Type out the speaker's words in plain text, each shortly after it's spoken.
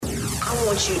I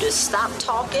want you to stop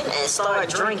talking and start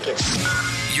drinking.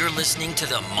 You're listening to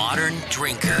The Modern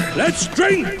Drinker. Let's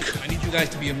drink! I need you guys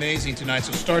to be amazing tonight,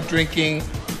 so start drinking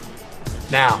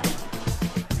now.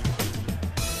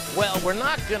 Well, we're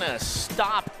not going to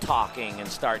stop talking and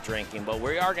start drinking, but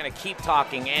we are going to keep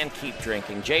talking and keep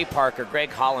drinking. Jay Parker, Greg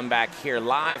Hollenbach here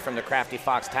live from the Crafty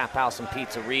Fox Tap House and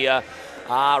Pizzeria.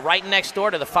 Right next door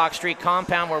to the Fox Street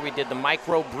compound where we did the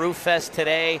Micro Brew Fest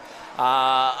today.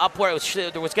 Up where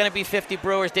there was going to be 50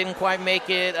 brewers, didn't quite make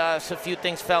it. So a few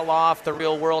things fell off. The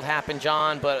real world happened,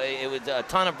 John, but it was a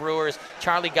ton of brewers.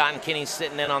 Charlie Gottenkieny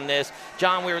sitting in on this.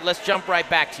 John, let's jump right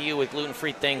back to you with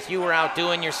gluten-free things. You were out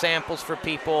doing your samples for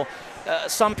people.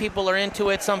 Some people are into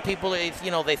it. Some people, they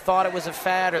thought it was a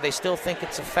fad, or they still think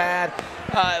it's a fad.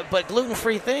 But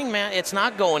gluten-free thing, man, it's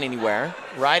not going anywhere,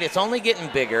 right? It's only getting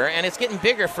bigger, and it's getting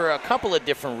bigger for a couple of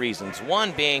different reasons.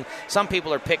 One being some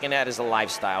people are picking that as a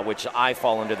lifestyle, which I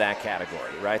fall into that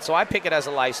category, right? So I pick it as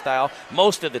a lifestyle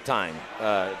most of the time,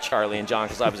 Charlie and John,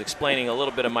 because I was explaining a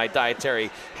little bit of my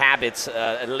dietary habits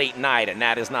late night, and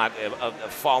that is not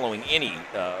following any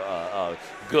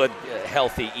good,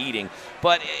 healthy eating.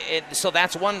 But so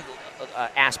that's one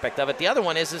aspect of it. The other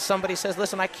one is somebody says,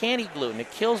 listen, I can't eat gluten.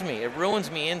 It kills me. It ruins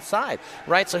me inside,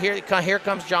 right? So here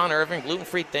comes John Irvin,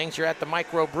 gluten-free things. You're at the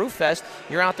Micro Brew Fest.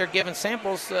 You're out there giving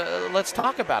samples. Let's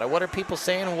talk about it. What are people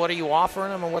saying, and what are you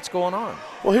offering them, and what's going on?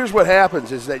 Well, here's what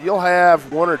happens is that you'll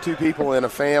have one or two people in a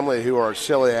family who are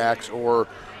celiacs or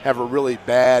have a really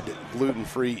bad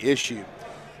gluten-free issue.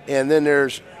 And then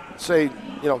there's, say,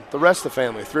 the rest of the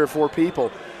family, 3 or 4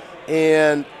 people.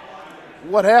 And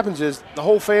what happens is the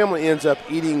whole family ends up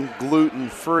eating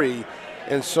gluten-free,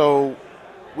 and so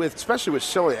especially with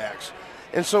celiacs.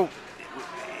 And so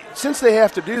since they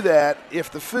have to do that,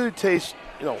 if the food tastes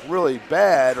really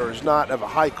bad or is not of a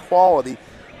high quality,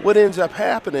 what ends up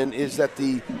happening is that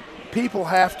the people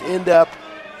have to end up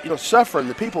suffering.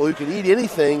 The people who can eat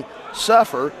anything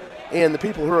suffer, and the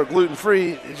people who are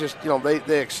gluten-free, it's just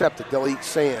they accept it. They'll eat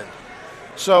sand.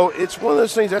 So it's one of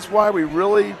those things. That's why we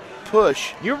really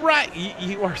push. You're right.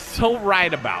 You are so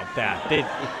right about that.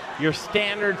 Your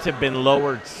standards have been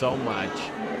lowered so much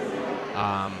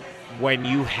when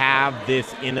you have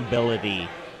this inability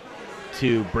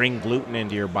to bring gluten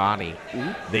into your body,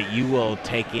 that you will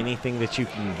take anything that you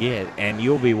can get, and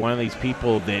you'll be one of these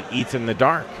people that eats in the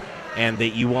dark, and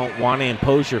that you won't want to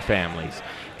impose your families.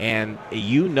 And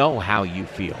you know how you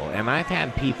feel. And I've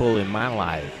had people in my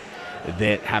life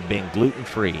that have been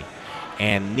gluten-free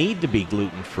and need to be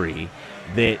gluten-free,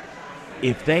 that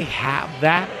if they have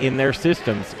that in their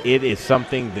systems, it is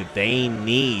something that they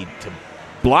need to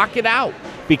block it out.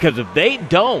 Because if they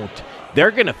don't,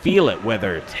 they're going to feel it,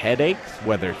 whether it's headaches,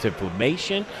 whether it's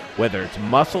inflammation, whether it's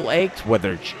muscle aches,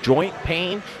 whether it's joint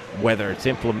pain, whether it's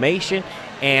inflammation,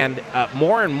 and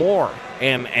more and more.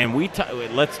 And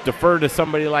let's defer to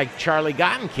somebody like Charlie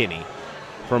Gottenkieny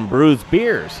from Bruz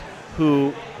Beers,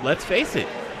 who, let's face it,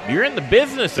 you're in the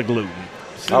business of gluten.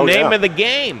 It's the name of the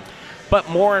game. But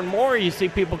more and more you see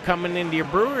people coming into your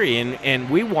brewery, and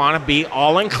we want to be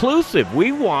all-inclusive.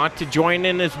 We want to join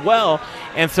in as well.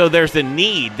 And so there's a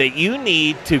need that you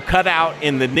need to cut out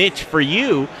in the niche for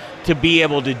you to be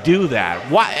able to do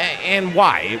that. Why? And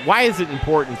why? Why is it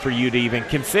important for you to even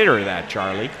consider that,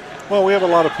 Charlie? Well, we have a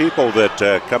lot of people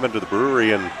that come into the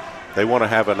brewery and they want to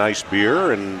have a nice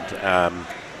beer, and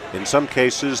in some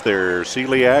cases they're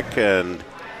celiac, and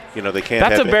they can't.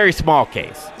 That's a very small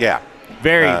case. Yeah.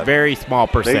 Very small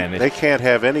percentage. They can't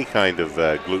have any kind of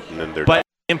gluten in their But diet.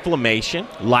 inflammation,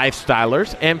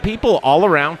 lifestylers, and people all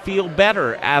around feel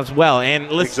better as well.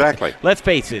 And let's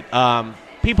face it,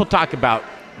 people talk about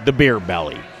the beer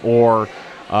belly or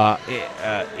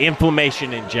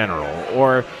inflammation in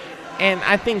general. And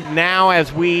I think now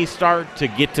as we start to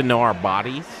get to know our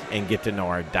bodies and get to know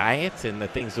our diets and the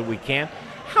things that we can,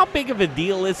 how big of a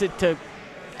deal is it to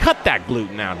cut that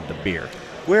gluten out of the beer?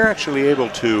 We're actually able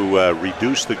to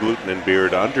reduce the gluten in beer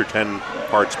to under 10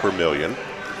 parts per million,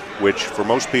 which for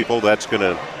most people that's going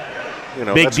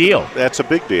to, big deal. That's a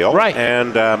big deal. Right.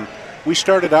 And we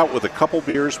started out with a couple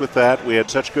beers with that. We had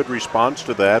such good response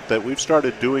to that we've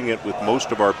started doing it with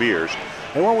most of our beers.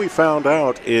 And what we found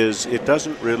out is it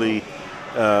doesn't really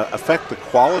affect the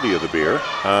quality of the beer.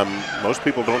 Most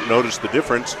people don't notice the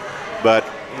difference, but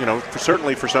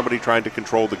certainly for somebody trying to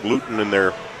control the gluten in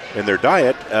their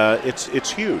diet, it's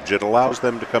huge. It allows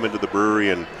them to come into the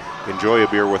brewery and enjoy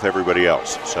a beer with everybody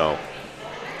else. So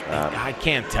I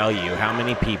can't tell you how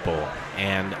many people,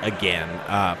 and again,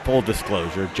 full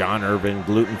disclosure, John Irvin,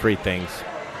 Gluten-Free Things,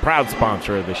 proud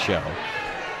sponsor of the show.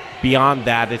 Beyond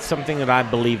that, it's something that I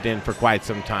believed in for quite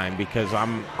some time because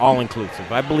I'm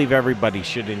all-inclusive. I believe everybody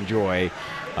should enjoy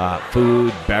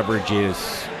food,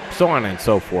 beverages, so on and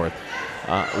so forth.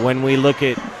 When we look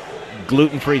at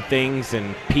gluten-free things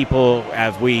and people,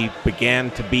 as we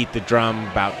began to beat the drum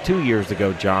about 2 years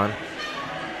ago, John,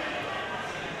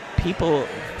 people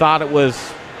thought it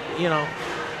was,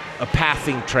 a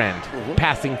passing trend,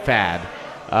 passing fad,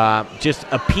 just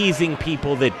appeasing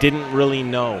people that didn't really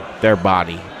know their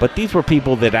body. But these were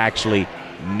people that actually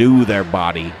knew their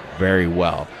body very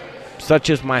well, such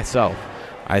as myself.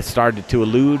 I started to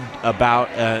allude about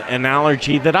an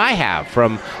allergy that I have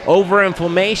from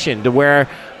overinflammation to where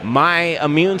my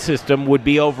immune system would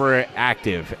be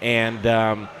overactive,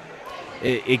 and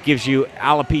it gives you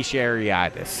alopecia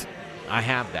areata. I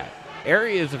have that.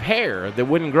 Areas of hair that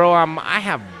wouldn't grow on. I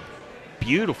have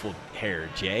beautiful hair,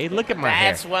 Jay. Look at my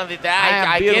hair. That's one of the.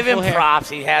 I give him props.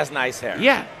 He has nice hair.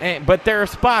 Yeah, but there are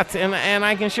spots, and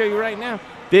I can show you right now.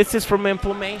 This is from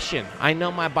inflammation. I know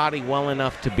my body well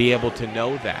enough to be able to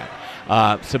know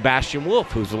that. Sebastian Wolf,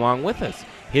 who's along with us,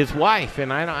 his wife,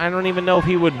 and I don't even know if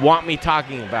he would want me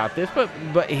talking about this,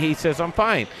 but he says I'm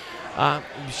fine.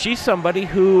 She's somebody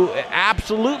who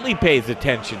absolutely pays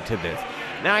attention to this.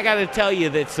 Now I got to tell you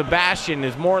that Sebastian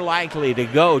is more likely to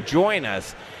go join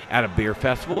us at a beer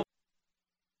festival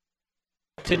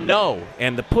to know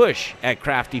and the push at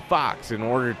Crafty Fox in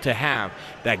order to have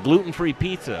that gluten-free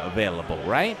pizza available,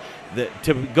 right?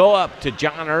 To go up to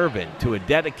John Irvin, to a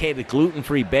dedicated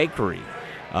gluten-free bakery,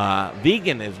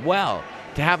 vegan as well,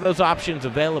 to have those options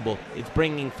available, it's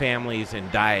bringing families and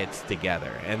diets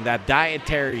together. And that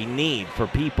dietary need for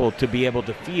people to be able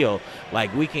to feel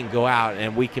like we can go out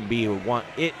and we can be one,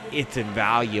 it's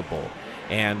invaluable.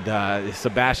 And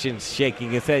Sebastian's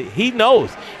shaking his head. He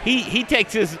knows. He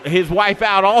takes his wife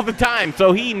out all the time,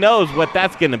 so he knows what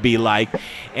that's going to be like.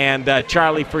 And,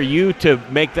 Charlie, for you to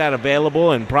make that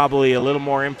available and probably a little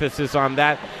more emphasis on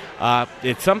that,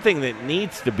 it's something that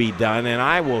needs to be done, and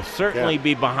I will certainly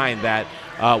be behind that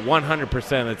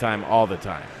 100% of the time, all the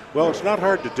time. Well, it's not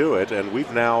hard to do it, and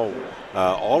we've now,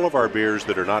 all of our beers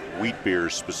that are not wheat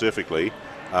beers specifically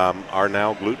are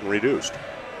now gluten-reduced.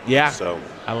 Yeah, so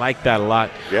I like that a lot.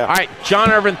 Yeah. All right,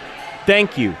 John Irvin,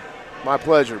 thank you. My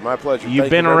pleasure, my pleasure. You've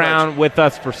been around with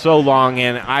us for so long,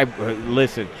 and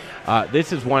listen,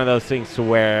 this is one of those things to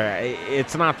where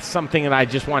it's not something that I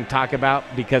just want to talk about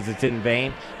because it's in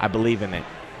vain. I believe in it,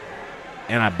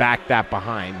 and I back that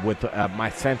behind with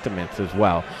my sentiments as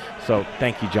well. So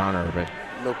thank you, John Irvin.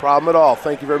 No problem at all.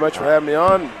 Thank you very much for having me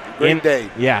on. Great day.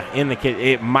 Yeah, in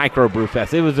the Micro Brew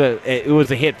Fest. It was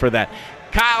a hit for that.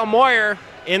 Kyle Moyer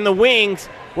in the wings.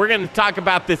 We're going to talk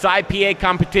about this IPA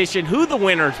competition, who the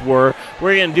winners were.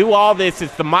 We're going to do all this.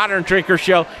 It's the Modern Drinker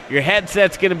Show. Your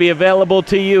headset's going to be available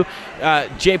to you.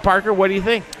 Jay Parker, what do you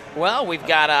think? Well, we've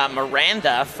got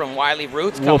Miranda from Wiley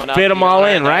Roots coming up. We'll fit them all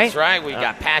in, right? That's right. We've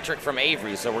got Patrick from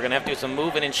Avery, so we're going to have to do some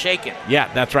moving and shaking.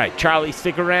 Yeah, that's right. Charlie,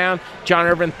 stick around. John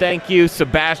Irvin, thank you.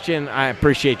 Sebastian, I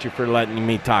appreciate you for letting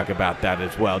me talk about that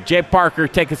as well. Jay Parker,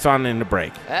 take us on in the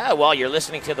break. Well, you're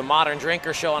listening to the Modern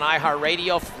Drinker Show on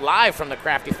iHeartRadio, live from the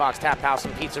Crafty Fox Tap House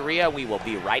and Pizzeria. We will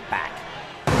be right back.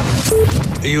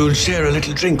 You'll share a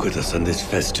little drink with us on this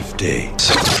festive day.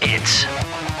 It's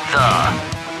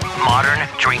the Modern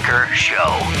Drinker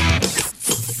Show.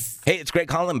 Hey, it's Greg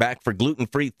Hollenbach for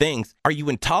Gluten-Free Things. Are you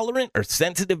intolerant or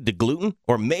sensitive to gluten?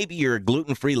 Or maybe you're a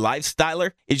gluten-free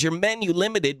lifestyler? Is your menu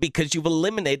limited because you've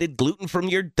eliminated gluten from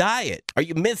your diet? Are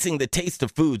you missing the taste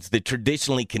of foods that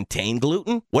traditionally contain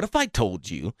gluten? What if I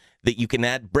told you that you can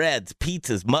add breads,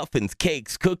 pizzas, muffins,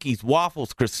 cakes, cookies,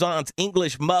 waffles, croissants,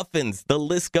 English muffins, the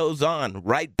list goes on,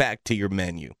 right back to your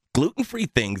menu? Gluten-Free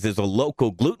Things is a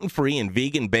local gluten-free and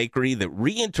vegan bakery that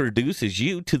reintroduces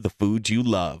you to the foods you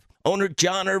love. Owner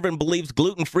John Irvin believes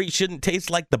gluten-free shouldn't taste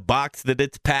like the box that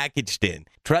it's packaged in.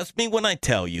 Trust me when I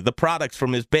tell you, the products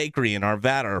from his bakery in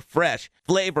Arvada are fresh,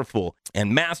 flavorful,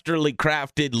 and masterly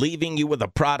crafted, leaving you with a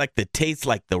product that tastes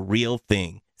like the real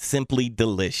thing. Simply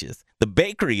delicious. The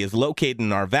bakery is located in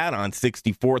Arvada on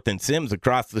 64th and Sims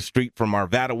across the street from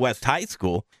Arvada West High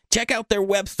School. Check out their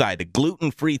website at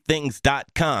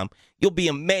glutenfreethings.com. You'll be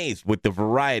amazed with the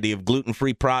variety of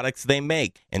gluten-free products they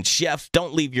make. And chefs,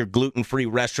 don't leave your gluten-free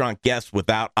restaurant guests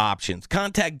without options.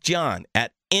 Contact John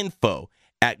at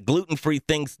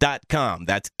info@glutenfreethings.com.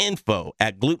 That's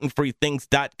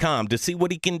info@glutenfreethings.com to see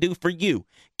what he can do for you.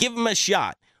 Give him a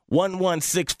shot.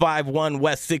 11651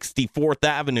 West 64th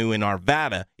Avenue in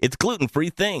Arvada. It's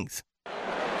Gluten-Free Things.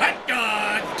 Hot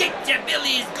dogs! Get your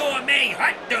Billy's Gourmet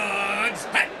hot dogs!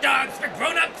 Hot dogs for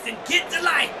grown-ups and kids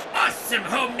alike! Awesome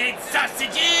homemade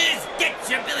sausages! Get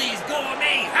your Billy's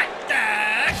Gourmet hot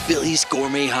dogs! Billy's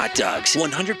Gourmet Hot Dogs.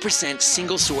 100%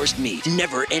 single-sourced meat.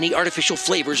 Never any artificial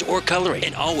flavors or coloring.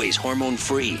 And always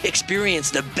hormone-free.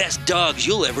 Experience the best dogs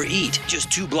you'll ever eat.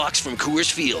 Just 2 blocks from Coors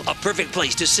Field. A perfect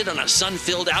place to sit on a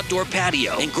sun-filled outdoor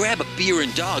patio and grab a beer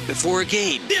and dog before a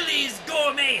game. Billy's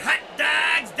Gourmet Hot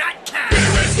Dogs.com.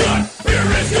 Beer is good. Beer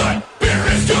is good. Beer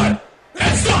is good.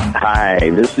 It's good. Hi,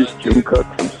 this is Jim Cook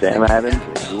from Sam Adams,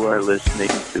 and you are listening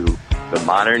to The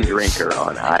Modern Drinker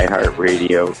on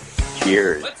iHeartRadio.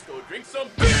 Cheers. Let's go drink some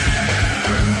beer.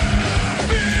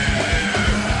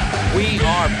 We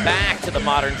are back to the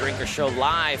Modern Drinker Show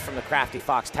live from the Crafty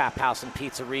Fox Tap House and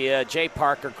Pizzeria. Jay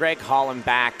Parker, Greg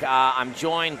Hollenbach. I'm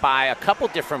joined by a couple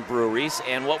different breweries,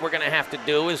 and what we're going to have to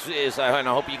do is, and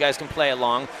I hope you guys can play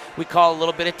along, we call a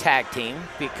little bit of tag team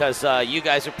because you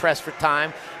guys are pressed for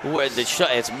time.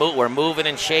 We're moving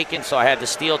and shaking, so I had to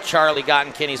steal Charlie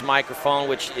Gottenkieny's microphone,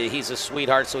 which he's a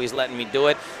sweetheart, so he's letting me do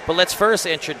it. But let's first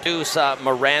introduce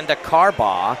Miranda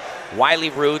Carbaugh, Wiley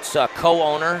Roots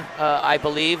co-owner, I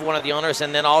believe, one of the owners,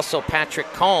 and then also Patrick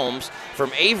Combs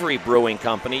from Avery Brewing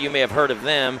Company. You may have heard of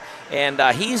them. And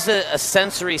he's a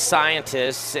sensory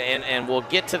scientist, and we'll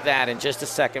get to that in just a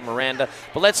second, Miranda.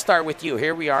 But let's start with you.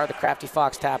 Here we are, the Crafty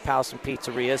Fox Tap House and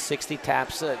Pizzeria, 60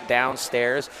 taps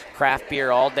downstairs, craft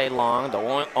beer all day long.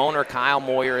 The owner, Kyle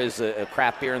Moyer, is a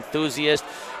craft beer enthusiast.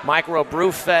 Micro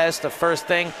Brew Fest, the first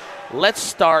thing. Let's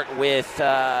start with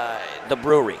the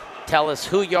brewery. Tell us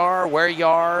who you are, where you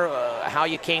are, how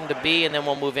you came to be, and then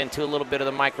we'll move into a little bit of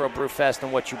the Micro Brew Fest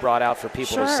and what you brought out for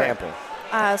people to sample.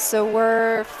 So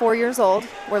we're 4 years old.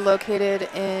 We're located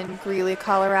in Greeley,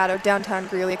 Colorado, downtown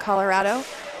Greeley, Colorado.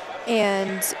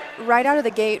 And right out of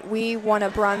the gate, we won a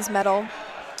bronze medal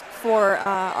for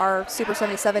our Super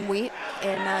 77 wheat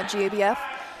in GABF.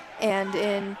 And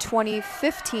in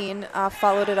 2015,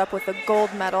 followed it up with a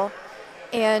gold medal.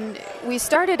 And we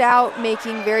started out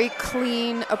making very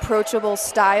clean, approachable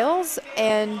styles.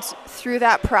 And through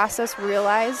that process,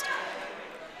 realized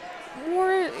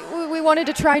we wanted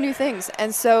to try new things.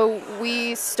 And so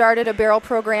we started a barrel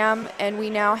program, and we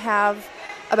now have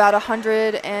about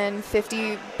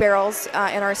 150 barrels in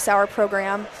our sour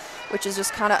program, which is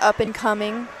just kind of up and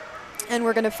coming. And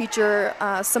we're going to feature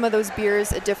some of those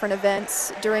beers at different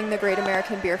events during the Great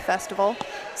American Beer Festival.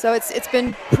 So it's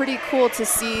been pretty cool to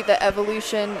see the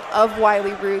evolution of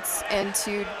Wiley Roots and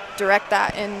to direct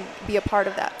that and be a part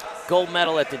of that. Gold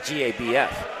medal at the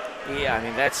GABF. Yeah, I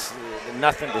mean, that's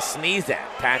nothing to sneeze at,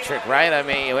 Patrick, right? I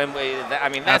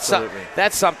mean,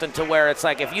 that's something to where it's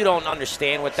like if you don't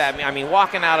understand what that means, I mean,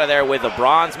 walking out of there with a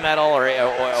bronze medal or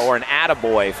an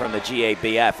attaboy from the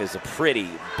GABF is a pretty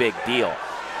big deal.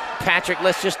 Patrick,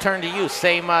 let's just turn to you.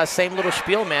 Same little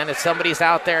spiel, man. If somebody's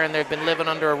out there and they've been living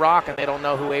under a rock and they don't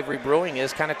know who Avery Brewing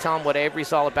is, kind of tell them what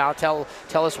Avery's all about. Tell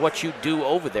us what you do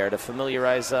over there to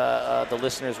familiarize the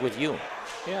listeners with you.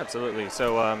 Yeah, absolutely.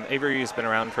 So Avery has been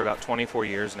around for about 24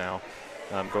 years now,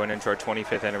 going into our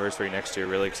 25th anniversary next year.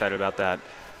 Really excited about that.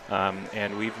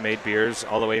 And we've made beers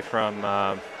all the way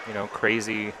from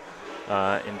crazy,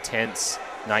 intense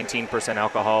 19%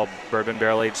 alcohol bourbon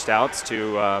barrel-aged stouts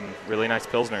to really nice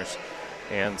pilsners.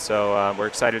 And so we're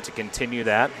excited to continue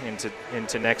that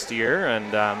into next year.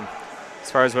 And as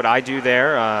far as what I do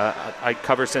there, I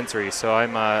cover sensory. So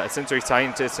I'm a sensory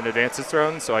scientist in Advanced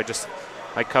Throne, so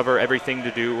I cover everything to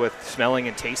do with smelling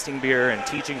and tasting beer and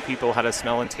teaching people how to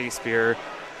smell and taste beer,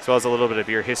 as well as a little bit of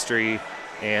beer history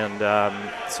and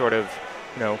sort of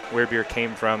where beer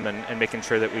came from and making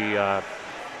sure that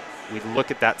we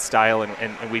look at that style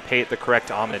and we pay it the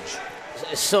correct homage.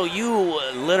 So you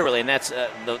literally, and that's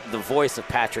the voice of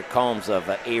Patrick Combs of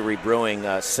Avery Brewing,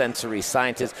 sensory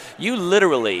scientist, you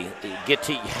literally get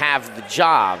to have the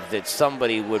job that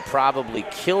somebody would probably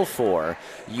kill for.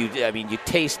 You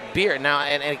taste beer. Now,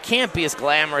 and it can't be as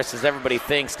glamorous as everybody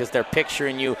thinks because they're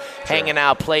picturing you hanging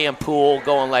out, playing pool,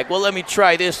 going like, well, let me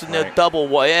try this and the double.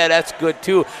 Well, yeah, that's good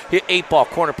too. 8-ball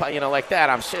corner pie, like that.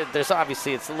 I'm sure there's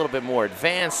obviously it's a little bit more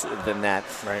advanced than that.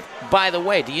 Right. By the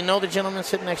way, do you know the gentleman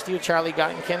sitting next to you, Charlie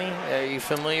Gottenkieny? Are you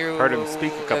familiar? Heard him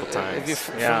speak a couple times. Are you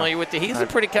familiar with he's a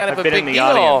pretty kind of I've a been big in the deal.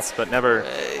 Audience, but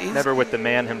never with the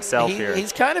man himself here.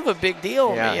 He's kind of a big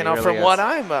deal, really from is. what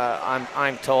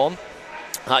I'm told.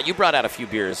 You brought out a few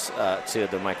beers to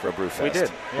the Micro Brew Fest. We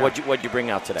did. Yeah. What'd you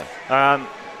bring out today?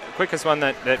 Quickest one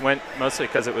that went mostly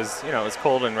because it was it was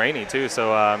cold and rainy too,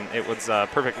 so it was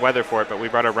perfect weather for it. But we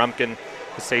brought a Rumpkin.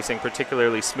 It's tasting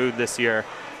particularly smooth this year,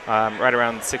 right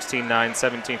around 16.9,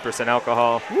 17%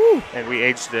 alcohol. Woo. And we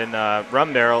aged in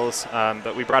rum barrels.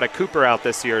 But we brought a Cooper out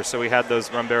this year, so we had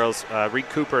those rum barrels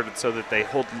recoopered so that they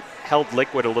held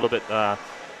liquid a little bit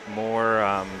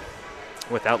more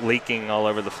without leaking all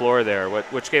over the floor there,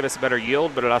 which gave us a better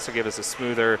yield, but it also gave us a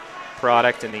smoother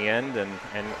product in the end,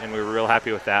 and we were real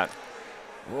happy with that.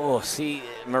 Oh, see,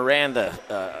 Miranda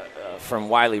from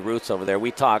Wiley Roots over there,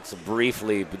 we talked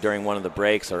briefly during one of the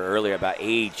breaks or earlier about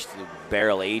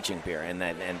barrel aging beer, and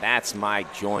that's my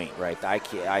joint, right?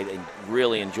 I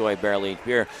really enjoy barrel aged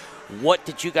beer. What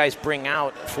did you guys bring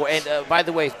out for? And by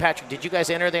the way, Patrick, did you guys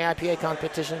enter the IPA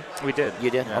competition? We did. You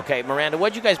did? Yeah. Okay, Miranda,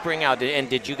 what did you guys bring out? And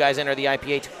did you guys enter the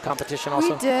IPA competition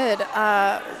also? We did.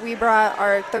 We brought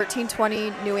our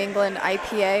 1320 New England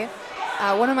IPA.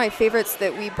 One of my favorites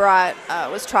that we brought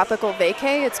was Tropical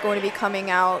Vacay. It's going to be coming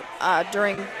out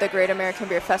during the Great American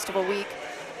Beer Festival week.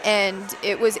 And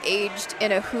it was aged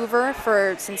in a Hoover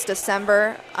since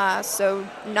December, so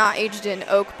not aged in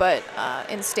oak, but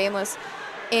in stainless.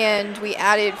 And we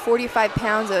added 45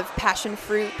 pounds of passion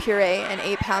fruit puree and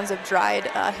 8 pounds of dried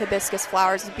hibiscus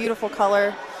flowers. Beautiful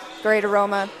color, great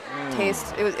aroma,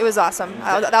 taste. It was awesome.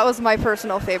 That was my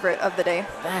personal favorite of the day.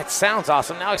 That sounds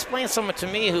awesome. Now explain someone to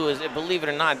me who is, believe it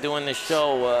or not, doing this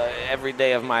show every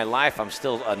day of my life. I'm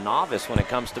still a novice when it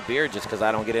comes to beer just because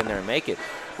I don't get in there and make it.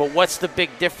 But what's the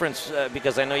big difference,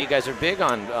 because I know you guys are big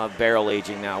on barrel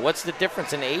aging now. What's the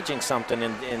difference in aging something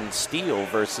in steel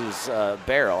versus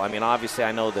barrel? I mean, obviously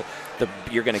I know that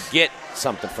you're going to get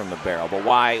something from the barrel, but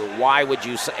why would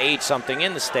you age something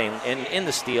in the in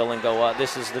the steel and go,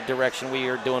 this is the direction we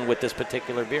are doing with this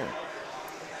particular beer?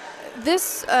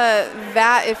 This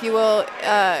vat, if you will,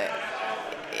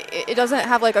 it doesn't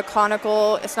have like a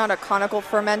conical, it's not a conical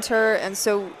fermenter, and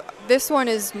so this one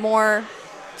is more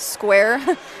square,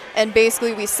 and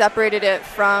basically we separated it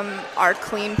from our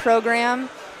clean program,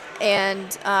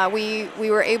 and we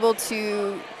were able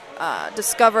to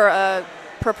discover a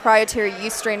proprietary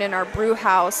yeast strain in our brew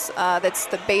house that's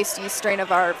the base yeast strain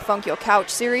of our Funk Your Couch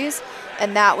series,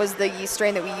 and that was the yeast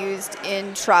strain that we used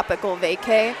in Tropical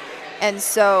Vacay. And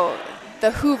so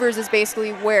the Hoovers is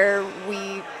basically where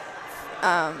we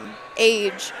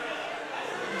age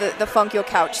the Funk Your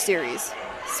Couch series,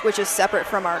 which is separate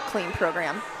from our clean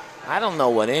program. I don't know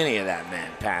what any of that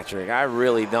meant, Patrick. I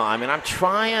really don't. I mean, I'm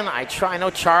trying. I know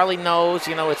Charlie knows.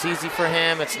 You know, it's easy for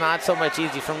him. It's not so much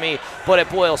easy for me. But it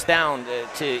boils down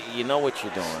to you know what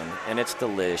you're doing, and it's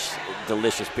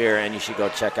delicious beer, and you should go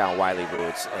check out Wiley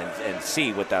Roots and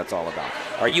see what that's all about.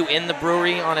 Are you in the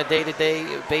brewery on a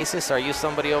day-to-day basis? Are you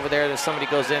somebody over there that somebody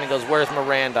goes in and goes, "Where's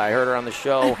Miranda? I heard her on the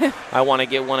show. I want to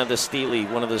get one of the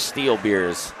steel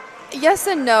beers." Yes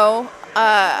and no.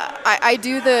 I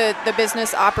do the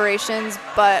business operations,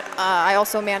 but I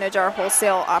also manage our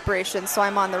wholesale operations, so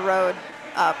I'm on the road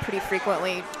pretty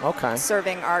frequently,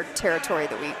 serving our territory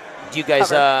that we Do you guys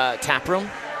tap room?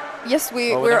 Yes,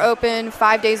 we're open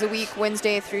 5 days a week,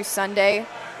 Wednesday through Sunday,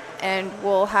 and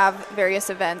we'll have various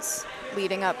events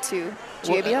leading up to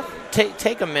GABF. Well,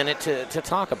 take a minute to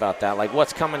talk about that. Like,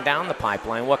 what's coming down the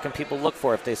pipeline? What can people look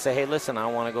for if they say, "Hey, listen, I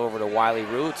want to go over to Wiley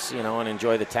Roots, and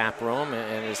enjoy the tap room"?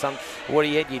 And what do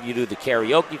you do? The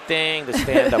karaoke thing, the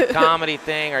stand-up comedy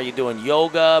thing? Are you doing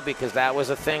yoga because that was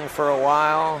a thing for a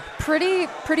while? Pretty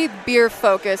beer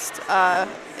focused.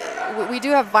 We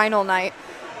do have vinyl night,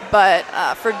 but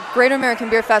for Great American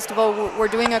Beer Festival, we're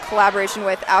doing a collaboration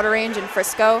with Outer Range in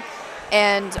Frisco.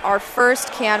 And our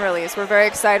first can release, we're very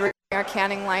excited. We're getting our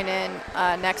canning line in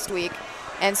next week.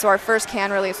 And so our first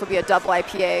can release will be a double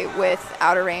IPA with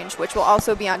Outer Range, which will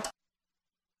also be on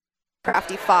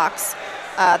Crafty Fox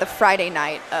the Friday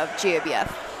night of GABF.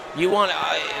 You want,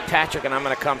 Patrick, and I'm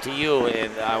going to come to you.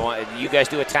 And you guys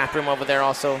do a tap room over there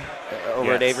also,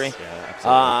 over at Avery? Yeah,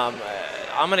 absolutely.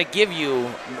 I'm going to give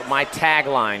you my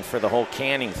tagline for the whole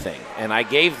canning thing. And I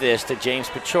gave this to James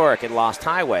Pachorik at Lost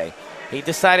Highway. He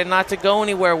decided not to go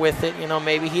anywhere with it.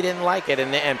 Maybe he didn't like it.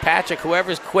 And Patrick,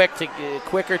 whoever's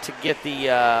quicker to get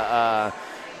the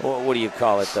what do you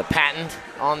call it, the patent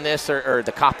on this or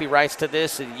the copyrights to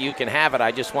this, you can have it.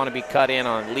 I just want to be cut in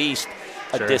on at least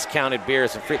a discounted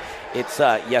beers and free. It's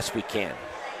yes we can.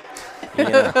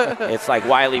 It's like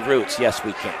Wiley Roots, yes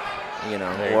we can.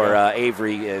 Or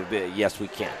Avery, yes we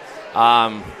can.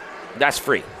 That's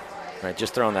free. Right,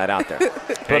 just throwing that out there.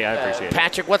 Hey, I appreciate it.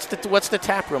 Patrick, what's the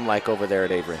tap room like over there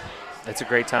at Avery? It's a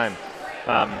great time.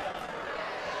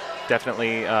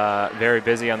 Definitely very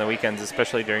busy on the weekends,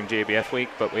 especially during GABF week.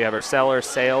 But we have our cellar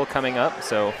sale coming up,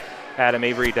 so Adam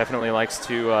Avery definitely likes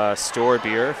to store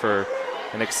beer for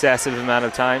an excessive amount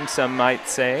of time, some might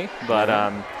say. But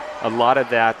a lot of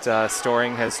that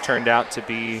storing has turned out to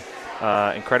be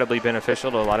incredibly beneficial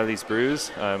to a lot of these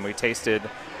brews. We tasted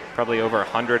probably over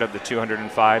 100 of the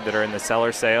 205 that are in the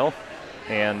cellar sale,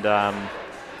 and a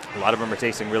lot of them are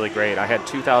tasting really great. I had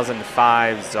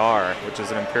 2005 Czar, which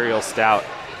is an imperial stout.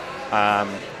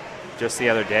 just the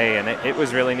other day, and it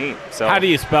was really neat. So how do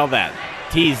you spell that?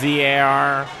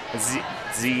 TZAR?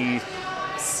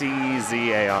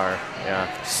 CZAR. Yeah.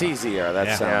 CZR.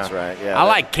 That sounds right. Yeah. I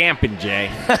like camping,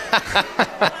 Jay.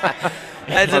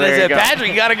 As it is,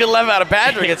 Patrick, you got a good laugh out of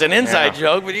Patrick. It's an inside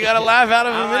joke, but you got to laugh out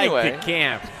of him anyway. I like to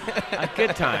camp. A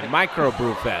good time. Micro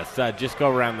Brew Fest. Just go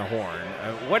around the horn.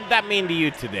 What did that mean to you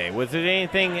today? Was it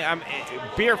anything?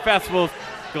 Beer festivals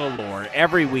galore.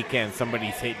 Every weekend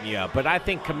somebody's hitting you up. But I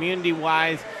think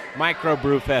community-wise, Micro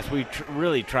Brew Fest, we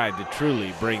really tried to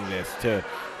truly bring this to.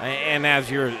 And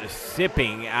as you're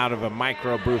sipping out of a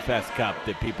Micro Brew Fest cup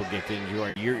that people get to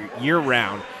enjoy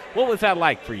year-round, what was that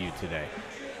like for you today?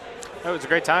 It was a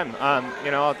great time.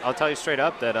 I'll tell you straight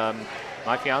up that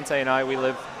my fiance and I, we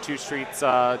live 2 streets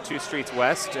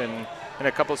west and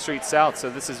a couple streets south.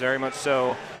 So this is very much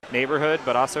so neighborhood,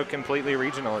 but also completely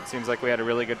regional. It seems like we had a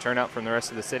really good turnout from the rest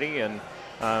of the city, and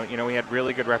we had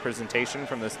really good representation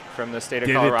from the state of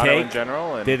Colorado in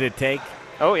general. And did it take?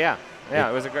 Oh yeah,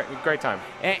 it was a great time.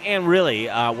 And really,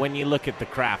 when you look at the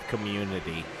craft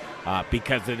community,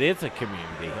 because it is a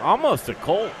community, almost a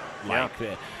cult like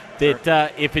that.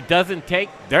 That if it doesn't take,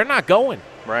 they're not going.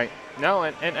 Right. No,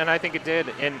 and I think it did.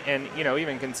 And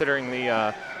even considering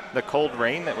the cold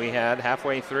rain that we had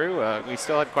halfway through, we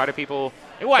still had quite a people.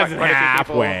 It wasn't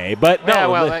halfway, but no. Yeah,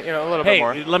 well, a little bit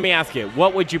more. Hey, let me ask you,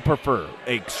 what would you prefer?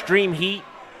 Extreme heat,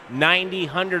 90,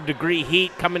 100-degree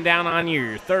heat coming down on you,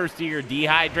 you're thirsty, you're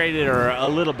dehydrated, or a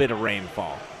little bit of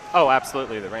rainfall? Oh,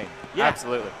 absolutely, the rain. Yeah.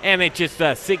 Absolutely. And it just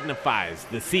signifies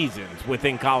the seasons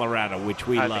within Colorado, which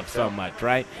we love so much,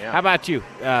 right? Yeah. How about you?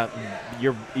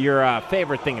 Your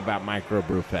favorite thing about Micro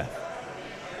Brew Fest?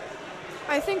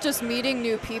 I think just meeting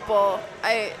new people.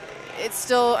 I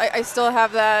still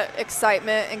have that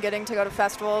excitement and getting to go to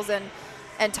festivals and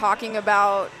talking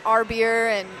about our beer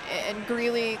and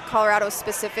Greeley, Colorado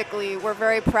specifically. We're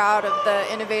very proud of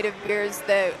the innovative beers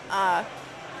that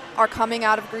are coming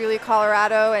out of Greeley,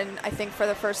 Colorado, and I think for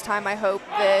the first time, I hope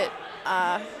that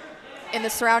in the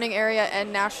surrounding area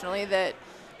and nationally that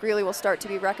Greeley will start to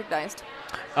be recognized.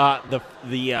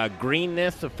 The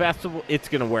greenness of festival, it's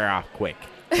going to wear off quick.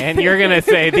 And you're going to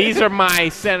say, these are my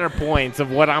center points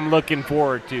of what I'm looking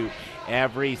forward to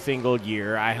every single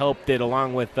year. I hope that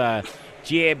along with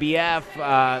GABF,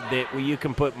 that you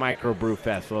can put Micro Brew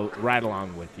Fest right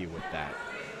along with you with that.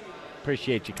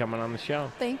 Appreciate you coming on the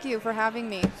show. Thank you for having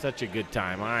me. Such a good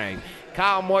time. All right.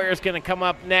 Kyle Moyer's going to come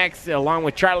up next, along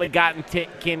with Charlie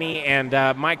Gottenkieny, and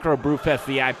Micro Brew Fest,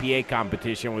 the IPA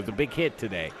competition, was a big hit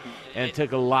today, and it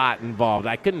took a lot involved.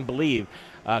 I couldn't believe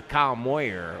Kyle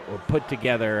Moyer put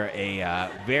together a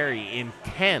very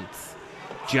intense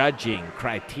judging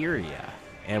criteria.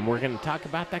 And we're going to talk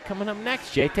about that coming up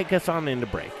next. Jay, take us on into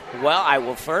break. Well, I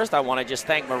want to just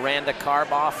thank Miranda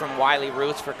Carbaugh from Wiley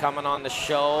Roots for coming on the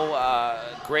show.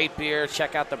 Great beer.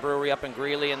 Check out the brewery up in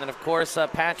Greeley. And then, of course,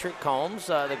 Patrick Combs,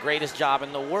 the greatest job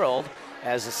in the world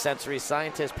as a sensory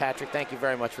scientist. Patrick, thank you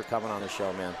very much for coming on the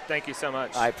show, man. Thank you so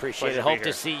much. I appreciate it. Hope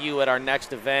to see you at our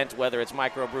next event, whether it's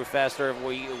Micro Brew Fest or if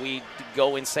we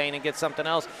go insane and get something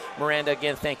else. Miranda,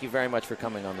 again, thank you very much for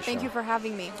coming on the show. Thank you for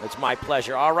having me. It's my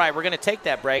pleasure. All right, we're going to take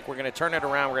that break. We're going to turn it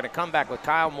around. We're going to come back with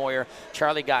Kyle Moyer,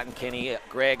 Charlie Gottenkieny,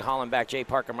 Greg Hollenbach, Jay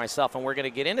Parker, myself, and we're going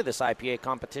to get into this IPA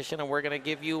competition, and we're going to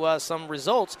give you some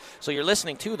results. So you're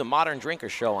listening to the Modern Drinker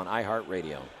Show on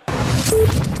iHeartRadio.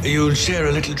 You'll share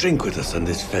a little drink with us on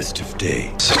this festive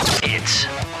day. It's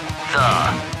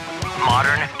the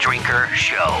Modern Drinker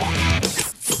Show.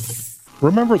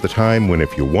 Remember the time when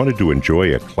if you wanted to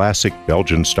enjoy a classic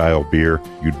Belgian-style beer,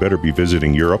 you'd better be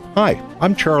visiting Europe? Hi,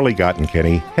 I'm Charlie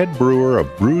Gottenkieny, head brewer of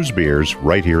Bruz Beers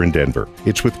right here in Denver.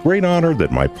 It's with great honor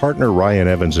that my partner Ryan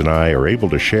Evans and I are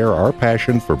able to share our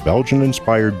passion for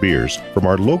Belgian-inspired beers from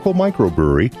our local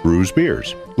microbrewery, Bruz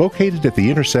Beers. Located at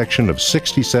the intersection of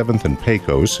 67th and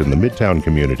Pecos in the Midtown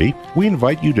community, we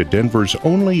invite you to Denver's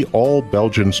only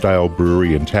all-Belgian-style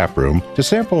brewery and taproom to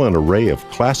sample an array of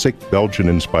classic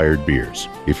Belgian-inspired beers.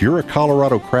 If you're a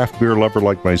Colorado craft beer lover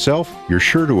like myself, you're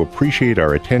sure to appreciate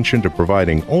our attention to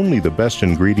providing only the best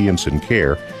ingredients and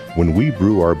care when we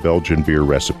brew our Belgian beer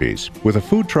recipes. With a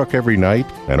food truck every night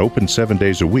and open 7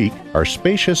 days a week, our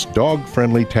spacious,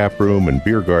 dog-friendly taproom and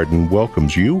beer garden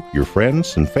welcomes you, your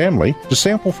friends, and family to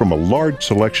sample from a large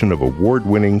selection of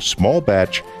award-winning,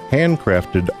 small-batch,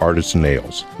 handcrafted artisan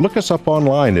ales. Look us up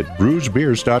online at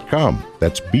bruzbeers.com.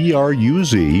 That's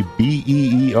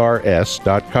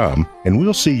BRUZBEERS.com, and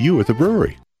we'll see you at the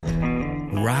brewery.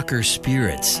 Rocker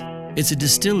Spirits. It's a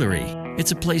distillery.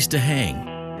 It's a place to hang.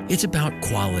 It's about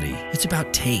quality. It's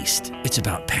about taste. It's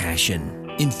about passion.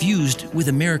 Infused with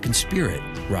American spirit.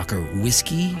 Rocker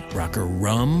whiskey, rocker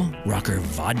rum, rocker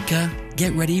vodka.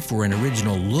 Get ready for an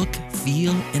original look,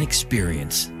 feel, and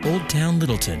experience. Old Town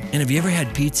Littleton. And have you ever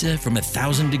had pizza from a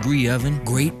 1,000-degree oven?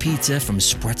 Great pizza from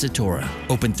Sprezzatura.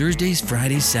 Open Thursdays,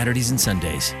 Fridays, Saturdays, and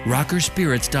Sundays.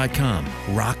 Rockerspirits.com.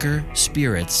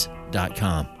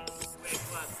 Rockerspirits.com.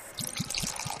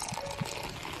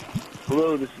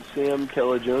 Hello, this is Sam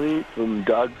Calagione from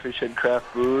Dogfish Head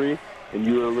Craft Brewery, and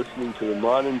you are listening to The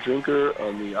Modern Drinker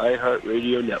on the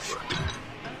iHeartRadio Network.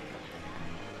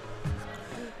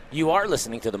 You are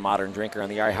listening to The Modern Drinker on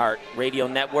the iHeart Radio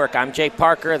Network. I'm Jay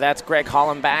Parker. That's Greg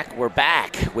Hollenbach. We're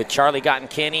back with Charlie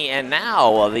Gottenkieny and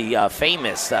now the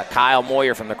famous Kyle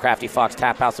Moyer from the Crafty Fox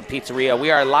Tap House and Pizzeria.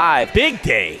 We are live. Big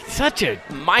day. Such a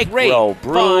Micro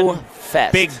Brew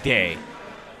Fest. Big day.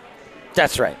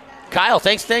 That's right. Kyle,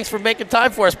 thanks for making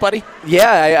time for us, buddy.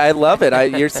 Yeah, I love it.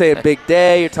 You're saying big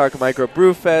day. You're talking Micro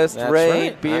Brew Fest, That's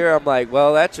rain, right. beer. I'm like,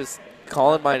 well, that's just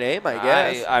calling my name, I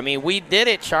guess. I mean, we did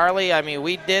it, Charlie. I mean,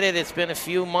 we did it. It's been a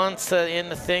few months in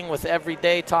the thing with every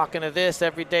day talking to this,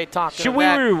 every day talking Should to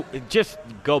that. we just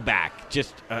go back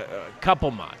just a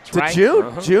couple months, To right?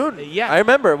 June. June. Yeah. I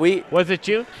remember. Was it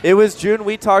June? It was June.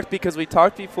 We talked because we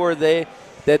talked before that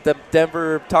the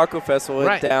Denver Taco Festival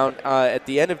went down at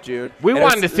the end of June. We And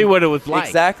wanted to see what it was like.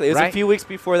 Exactly. It was right? a few weeks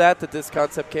before that this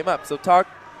concept came up. So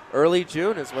early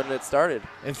June is when it started.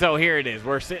 And so here it is.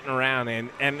 We're sitting around,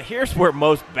 and here's where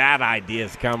most bad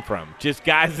ideas come from. Just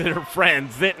guys that are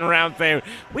friends sitting around saying,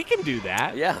 we can do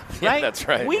that. Yeah, right? that's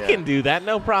right. We can do that,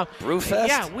 no problem. Brew Fest?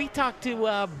 Yeah, we talk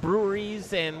to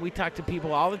breweries, and we talk to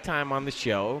people all the time on the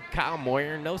show. Kyle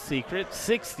Moyer, no secret,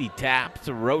 60 taps,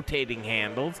 rotating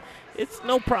handles. It's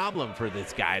no problem for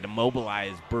this guy to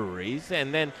mobilize breweries.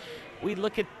 And then we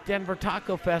look at Denver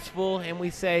Taco Festival, and we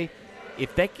say,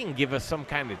 if they can give us some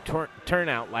kind of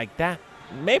turnout like that,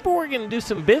 maybe we're going to do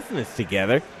some business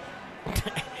together.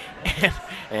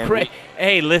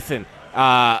 Hey, listen,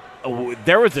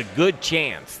 there was a good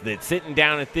chance that sitting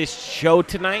down at this show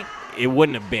tonight, it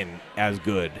wouldn't have been as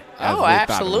good as we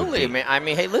absolutely. thought it would be. I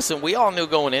mean, hey, listen, we all knew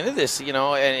going into this,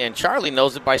 and Charlie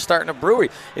knows it by starting a brewery.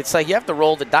 It's like you have to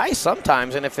roll the dice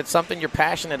sometimes, and if it's something you're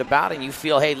passionate about and you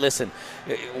feel, hey, listen,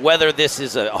 whether this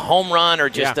is a home run or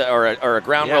just or a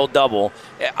ground roll double,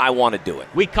 I want to do it.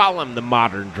 We call him the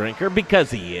Modern Drinker because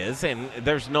he is, and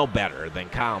there's no better than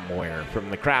Kyle Moyer from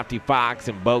the Crafty Fox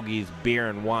and Bogey's Beer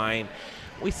and Wine.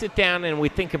 We sit down and we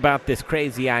think about this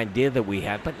crazy idea that we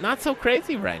had, but not so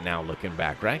crazy right now looking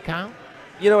back, right, Kyle?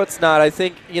 It's not. I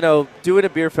think, doing a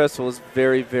beer festival is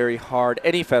very, very hard.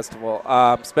 Any festival,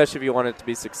 especially if you want it to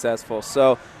be successful.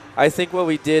 So I think what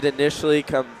we did initially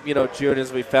come, June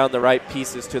is we found the right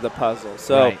pieces to the puzzle.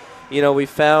 So, we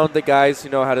found the guys who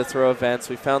know how to throw events.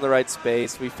 We found the right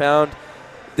space. We found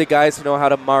the guys who know how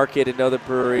to market and know the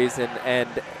breweries. And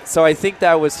so I think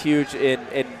that was huge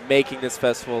in making this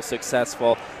festival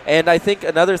successful. And I think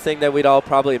another thing that we'd all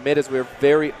probably admit is we're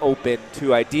very open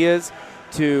to ideas,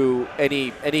 to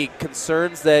any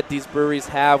concerns that these breweries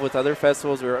have with other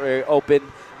festivals. We're very open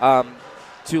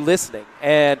to listening.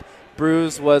 And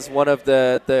Bruz was one of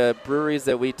the breweries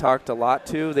that we talked a lot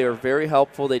to. They were very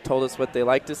helpful. They told us what they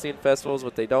like to see in festivals,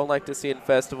 what they don't like to see in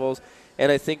festivals. And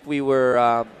I think we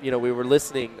were, we were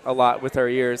listening a lot with our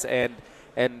ears, and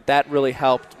that really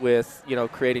helped with,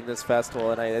 creating this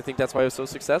festival. And I think that's why it was so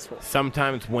successful.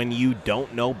 Sometimes when you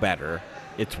don't know better,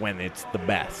 it's when it's the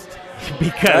best.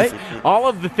 Because all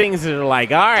of the things that are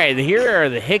like, all right, here are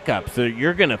the hiccups that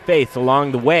you're going to face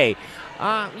along the way.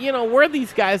 We're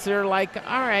these guys that are like,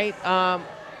 all right,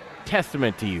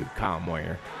 testament to you, Kyle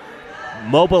Moyer,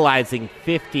 mobilizing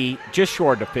 50, just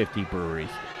short of 50 breweries.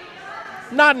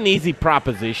 Not an easy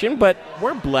proposition, but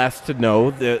we're blessed to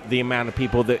know the amount of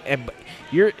people that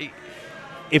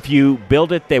if you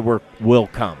build it, they will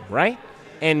come, right?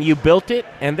 And you built it,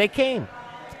 and they came.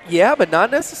 Yeah, but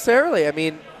not necessarily. I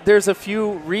mean, there's a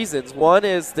few reasons. One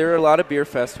is there are a lot of beer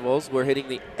festivals. We're hitting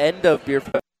the end of beer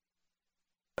festivals,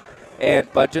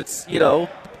 and budgets,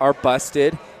 are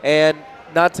busted. And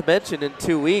not to mention, in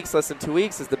 2 weeks, less than 2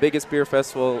 weeks, is the biggest beer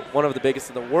festival, one of the biggest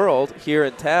in the world, here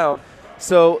in town.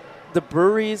 So the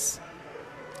breweries,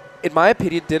 in my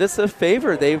opinion, did us a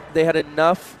favor. They had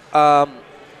enough.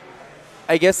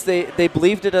 I guess they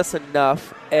believed in us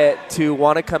enough to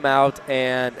want to come out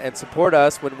and support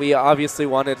us when we obviously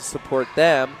wanted to support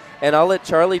them. And I'll let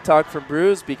Charlie talk from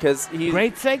Bruz because he's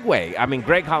great segue. I mean,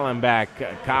 Greg Hollenbach,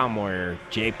 Kyle Moyer,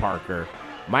 Jay Parker,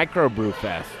 Micro Brew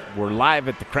Fest. We're live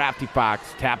at the Crafty Fox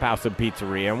Tap House and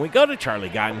Pizzeria, and we go to Charlie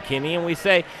Gottenkieny and we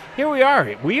say, here we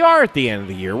are. We are at the end of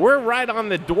the year. We're right on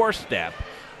the doorstep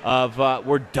of,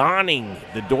 we're donning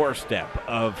the doorstep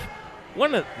of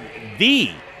one of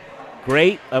the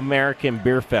great American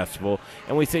beer festival.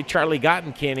 And we say, Charlie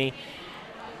Gottenkieny,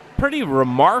 pretty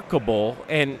remarkable.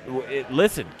 And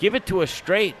listen, give it to us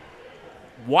straight.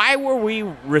 Why were we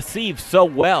received so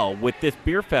well with this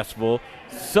beer festival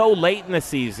so late in the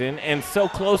season and so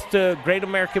close to Great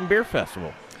American Beer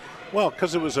Festival? Well,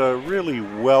 because it was a really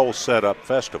well set up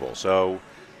festival. So,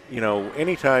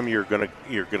 anytime you're gonna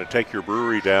take your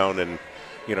brewery down and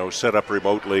set up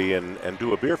remotely and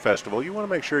do a beer festival, you want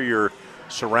to make sure you're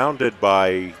surrounded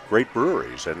by great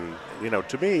breweries. And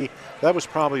to me, that was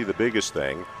probably the biggest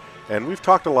thing. And we've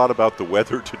talked a lot about the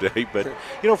weather today, but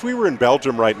if we were in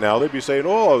Belgium right now, they'd be saying,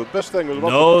 "Oh, the best thing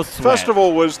about the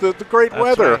festival was the great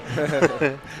weather,"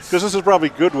 because this is probably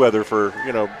good weather for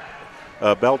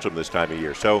Belgium this time of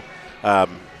year. So,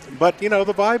 but the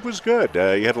vibe was good.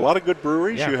 You had a lot of good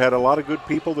breweries. Yeah. You had a lot of good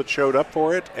people that showed up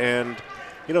for it, and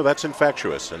that's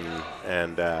infectious.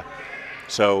 And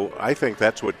so I think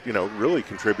that's what really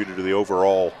contributed to the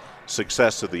overall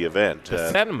success of the event.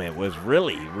 The sentiment was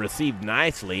really received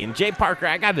nicely. And Jay Parker,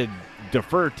 I got to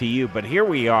defer to you, but here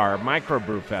we are, Micro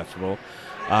Brew Festival,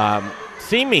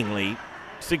 seemingly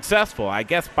successful, I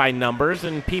guess, by numbers,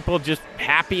 and people just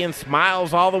happy and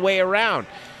smiles all the way around.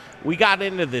 We got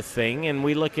into this thing, and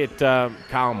we look at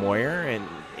Kyle Moyer, and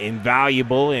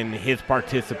invaluable in his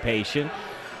participation.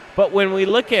 But when we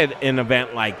look at an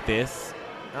event like this,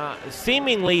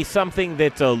 seemingly something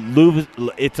that's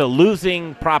it's a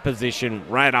losing proposition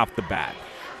right off the bat.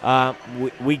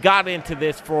 We got into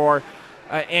this for,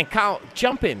 and Kyle,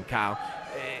 jump in, Kyle.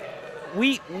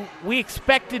 We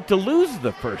expected to lose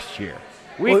the first year.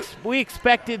 We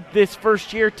expected this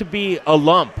first year to be a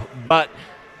lump, but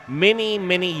many,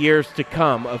 many years to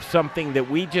come of something that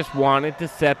we just wanted to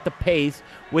set the pace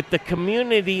with the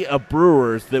community of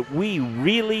brewers that we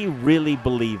really, really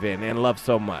believe in and love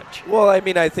so much. Well, I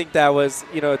mean, I think that was,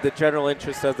 the general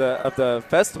interest of the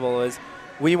festival is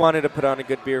we wanted to put on a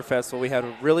good beer festival. We had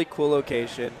a really cool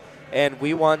location, and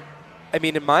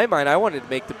in my mind, I wanted to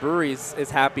make the breweries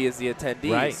as happy as the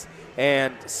attendees. Right.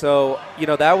 And so,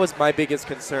 that was my biggest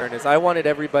concern is I wanted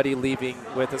everybody leaving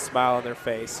with a smile on their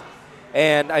face.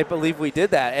 And I believe we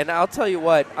did that. And I'll tell you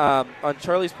what, on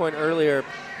Charlie's point earlier,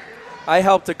 I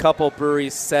helped a couple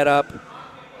breweries set up.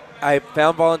 I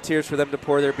found volunteers for them to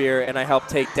pour their beer, and I helped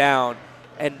take down.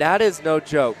 And that is no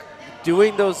joke.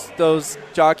 Doing those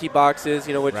jockey boxes,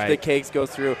 which the kegs go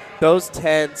through, those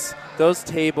tents, those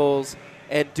tables,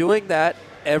 and doing that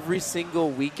every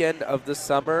single weekend of the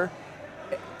summer,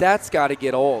 that's got to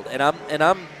get old. And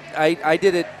I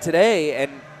did it today,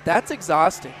 and that's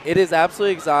exhausting. It is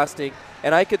absolutely exhausting.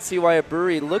 And I could see why a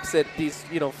brewery looks at these,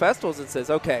 festivals and says,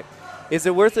 okay, is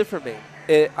it worth it for me?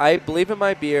 I believe in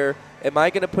my beer. Am I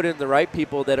going to put in the right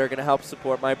people that are going to help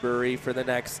support my brewery for the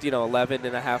next, 11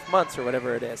 and a half months or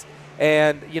whatever it is?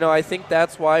 And, I think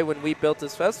that's why when we built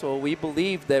this festival, we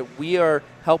believe that we are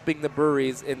helping the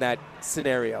breweries in that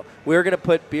scenario. We're going to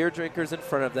put beer drinkers in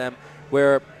front of them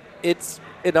where it's,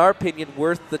 in our opinion,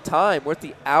 worth the time, worth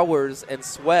the hours and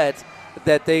sweat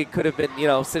that they could have been,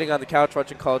 sitting on the couch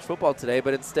watching college football today,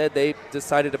 but instead they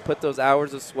decided to put those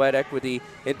hours of sweat equity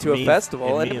into a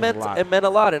festival, and it meant a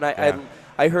lot. And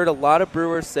I heard a lot of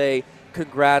brewers say,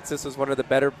 "Congrats! This was one of the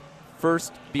better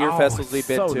first beer festivals we've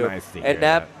been to," and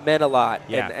that meant a lot.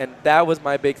 Yeah. And that was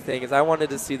my big thing is I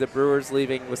wanted to see the brewers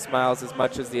leaving with smiles as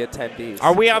much as the attendees.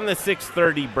 Are we on the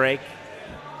 6:30 break?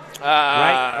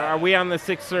 Right? Are we on the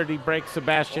 6:30 break,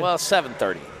 Sebastian? Well,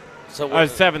 7:30. So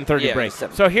 7:30 break.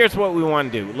 So here's what we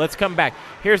want to do. Let's come back.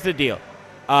 Here's the deal.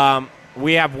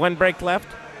 We have one break left.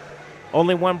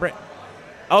 Only one break.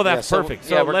 Oh, that's perfect.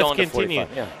 So we're let's going to continue.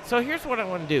 45, yeah. So here's what I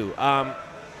want to do.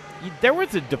 There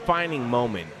was a defining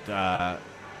moment,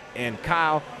 and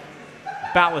Kyle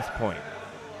Ballast Point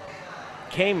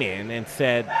came in and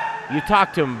said, you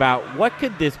talked to him about what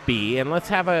could this be, and let's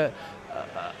have a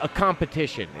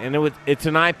competition. And it's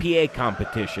an IPA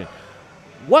competition.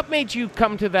 What made you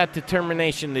come to that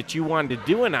determination that you wanted to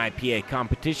do an IPA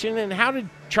competition, and how did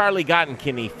Charlie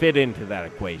Gottenkieny fit into that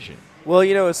equation? Well,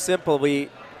 it's simple. We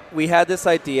had this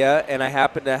idea, and I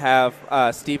happened to have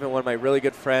Stephen, one of my really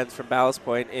good friends from Ballast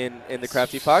Point, in the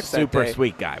Crafty Fox that Super day.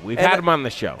 sweet guy. We've had him on the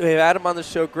show. We've had him on the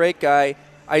show. Great guy.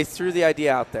 I threw the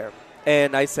idea out there,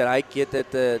 and I said, I get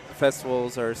that the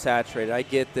festivals are saturated. I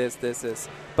get this,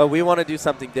 but we want to do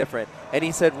something different. And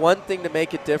he said one thing to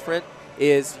make it different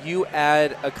is you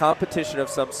add a competition of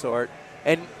some sort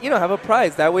and, have a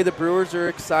prize. That way the brewers are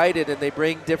excited and they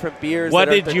bring different beers. What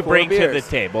did you bring to the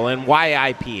table, and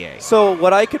why IPA? So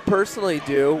what I could personally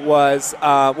do was,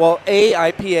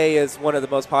 IPA is one of the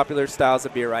most popular styles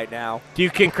of beer right now. Do you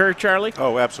concur, Charlie?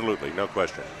 Oh, absolutely. No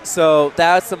question. So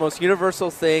that's the most universal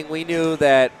thing. We knew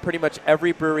that pretty much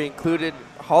every brewery, included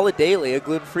Holidaily, a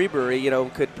gluten-free brewery,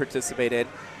 could participate in.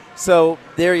 So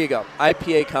there you go,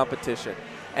 IPA competition.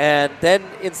 And then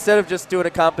instead of just doing a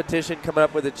competition, coming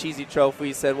up with a cheesy trophy,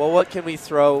 we said, well, what can we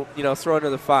throw into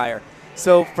the fire?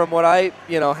 So from what I,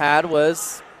 had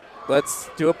was, let's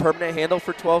do a permanent handle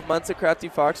for 12 months at Crafty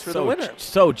Fox for the winner.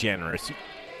 So generous.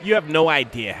 You have no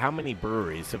idea how many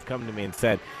breweries have come to me and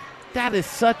said, that is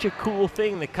such a cool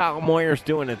thing that Kyle Moyer's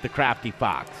doing at the Crafty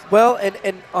Fox. Well,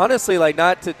 and honestly,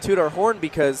 not to toot our horn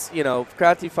because,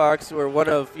 Crafty Fox were one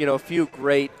of, a few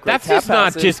great That's tap just not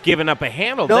houses. just giving up a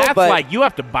handle. No, That's but like you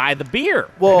have to buy the beer.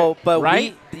 Well, but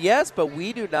right?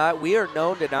 we do not. We are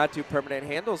known to not do permanent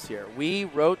handles here. We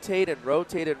rotate and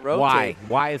rotate and rotate. Why?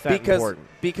 Why is that important?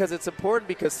 Because it's important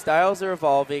because styles are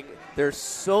evolving. There's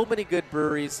so many good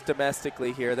breweries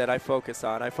domestically here that I focus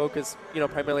on. I focus,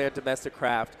 primarily on domestic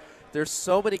craft. There's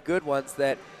so many good ones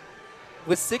that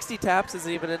with 60 taps isn't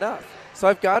even enough. So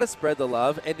I've got to spread the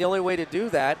love, and the only way to do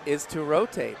that is to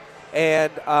rotate.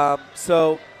 And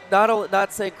so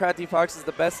not saying Crafty Fox is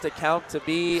the best account to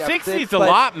be. 60 is a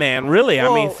lot, man, really.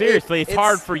 Well, I mean, seriously, it's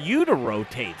hard for you to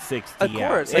rotate 60. Of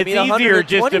course. It's easier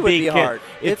just to be hard.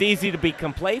 It's easy to be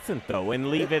complacent, though,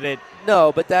 and leave it at.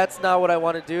 No, but that's not what I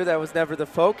want to do. That was never the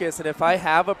focus. And if I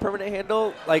have a permanent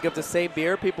handle, of the same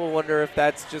beer, people wonder if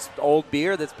that's just old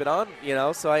beer that's been on,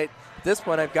 So at this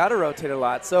point, I've got to rotate a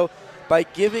lot. So by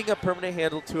giving a permanent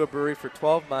handle to a brewery for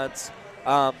 12 months,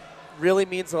 really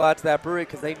means a lot to that brewery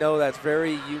because they know that's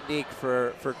very unique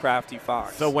for Crafty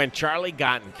Fox. So when Charlie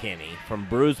Gottenkieny from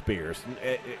Bruz Beers,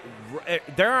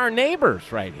 they're our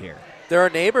neighbors right here. They're our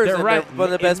neighbors, and right. they're one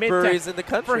of the best breweries in the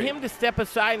country. For him to step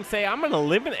aside and say, I'm going to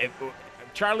eliminate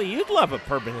Charlie, you'd love a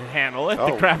permanent handle at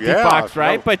the Crafty Fox,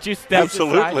 right? No, but you step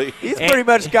absolutely. aside. He's pretty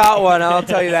much got one, I'll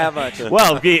tell you that much.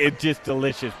 Well, it's just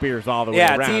delicious beers all the way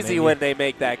around. Yeah, it's easy when they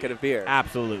make that good of beer.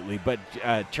 Absolutely. But,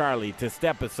 Charlie, to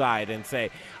step aside and say,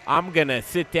 I'm going to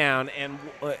sit down and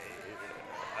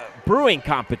brewing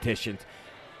competitions,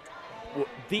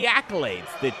 the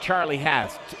accolades that Charlie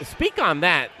has. Speak on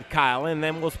that, Kyle, and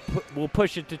then we'll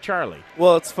push it to Charlie.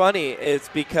 Well, it's funny. It's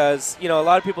because, a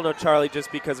lot of people know Charlie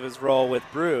just because of his role with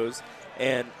Bruz.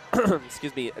 And,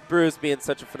 excuse me, Bruz being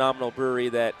such a phenomenal brewery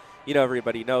that,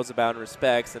 everybody knows about and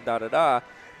respects and da-da-da.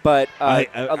 But I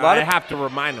have to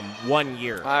remind him 1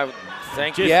 year.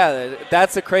 Thank you. Yeah,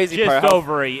 that's the crazy part. Just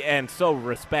over and so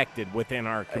respected within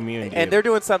our community. And they're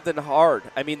doing something hard.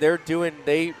 I mean,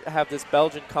 they have this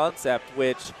Belgian concept,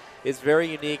 which is very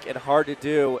unique and hard to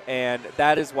do, and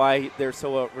that is why they're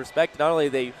so respected. Not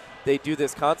only they do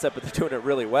this concept, but they're doing it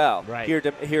really well here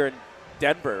in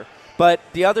Denver. But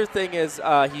the other thing is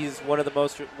he's one of the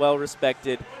most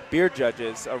well-respected beer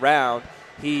judges around.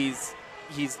 He's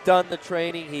done the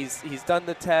training. He's done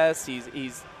the tests.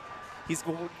 He's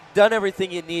done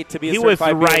everything you need to be a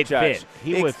certified beer judge.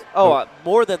 He was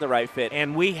more than the right fit.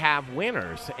 And we have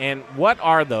winners. And what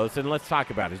are those? And let's talk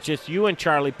about it. Just you and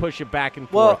Charlie push it back and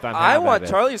forth on how I want that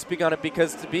Charlie to speak on it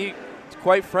because, to be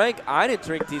quite frank, I didn't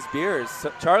drink these beers.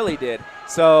 Charlie did.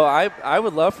 So I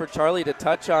would love for Charlie to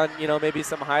touch on maybe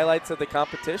some highlights of the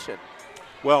competition.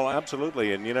 Well,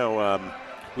 absolutely, and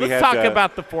let's talk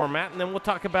about the format, and then we'll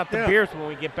talk about the beers when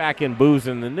we get back in Booze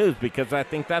in the News, because I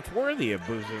think that's worthy of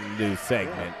Booze in the News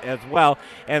segment as well.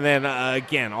 And then,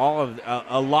 again,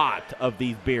 a lot of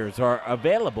these beers are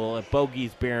available at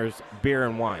Bogey's Beer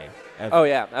and Wine.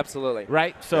 Yeah, absolutely.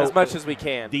 Right? So as much as we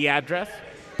can. The address?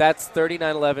 That's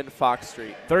 3911 Fox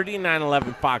Street.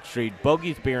 3911 Fox Street,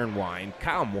 Bogey's Beer and Wine.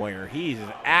 Kyle Moyer, he's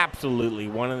absolutely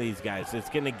one of these guys that's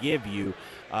going to give you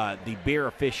the beer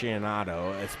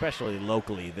aficionado, especially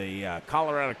locally, the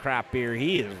Colorado craft beer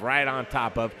he is right on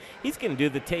top of. He's going to do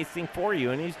the tasting for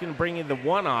you, and he's going to bring you the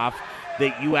one-off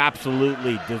that you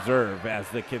absolutely deserve as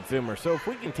the consumer. So if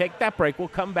we can take that break, we'll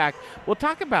come back. We'll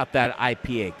talk about that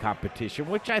IPA competition,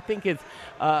 which I think is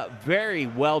very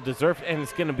well-deserved, and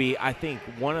it's going to be, I think,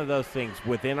 one of those things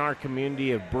within our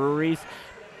community of breweries.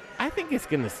 I think it's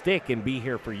going to stick and be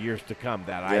here for years to come,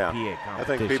 that IPA competition. I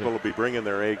think people will be bringing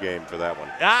their A game for that one.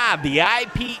 The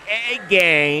IPA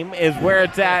game is where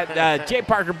it's at. Jay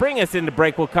Parker, bring us into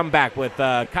break. We'll come back with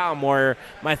Kyle Moyer,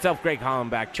 myself, Greg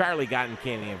Hollenbach, Charlie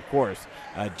Gottenkieny, of course,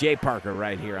 Jay Parker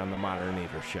right here on the Modern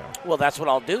Eater Show. Well, that's what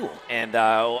I'll do. And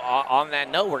on that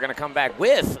note, we're going to come back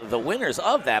with the winners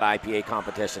of that IPA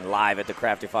competition live at the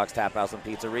Crafty Fox Tap House and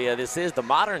Pizzeria. This is the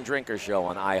Modern Drinker Show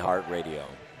on iHeartRadio.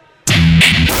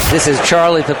 This is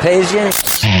Charlie Papazian.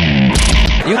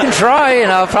 You can try,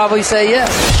 and I'll probably say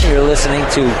yes. You're listening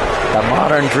to The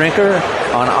Modern Drinker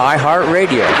on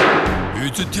iHeartRadio.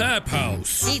 It's a tap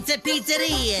house. It's a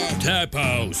pizzeria. Tap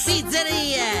house.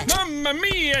 Pizzeria. Mamma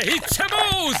mia, it's a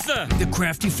both. The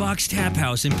Crafty Fox Tap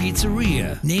House and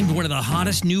Pizzeria, named one of the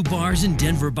hottest new bars in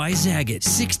Denver by Zagat.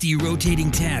 60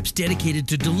 rotating taps dedicated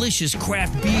to delicious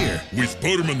craft beer. With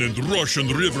permanent Russian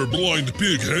River blind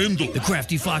pig handle. The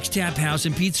Crafty Fox Tap House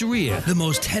and Pizzeria, the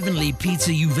most heavenly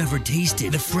pizza you've ever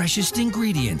tasted. The freshest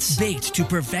ingredients, baked to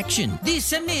perfection.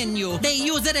 This menu, they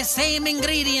use the same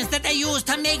ingredients that they use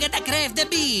to make the craft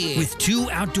beer. With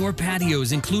 2 outdoor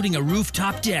patios, including a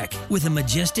rooftop deck, with a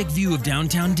majestic view of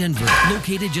downtown Denver,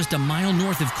 located just a mile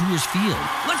north of Coors Field.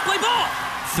 Let's play ball!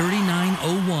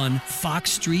 3901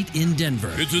 Fox Street in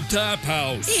Denver. It's a tap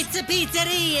house. It's a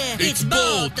pizzeria. It's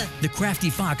both. The Crafty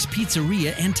Fox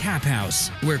Pizzeria and Tap House,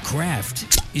 where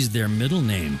craft is their middle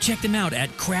name. Check them out at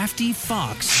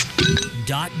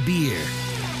craftyfox.beer.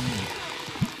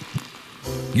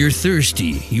 You're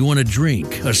thirsty. You want a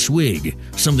drink, a swig,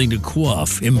 something to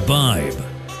quaff, imbibe.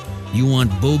 You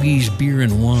want Bogey's Beer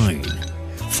and Wine.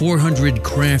 400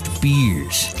 craft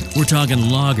beers. We're talking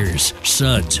lagers,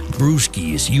 suds,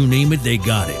 brewskis, you name it, they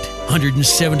got it.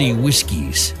 170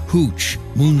 whiskeys, hooch,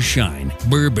 moonshine,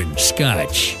 bourbon,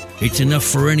 scotch. It's enough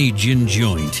for any gin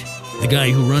joint. The guy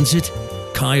who runs it?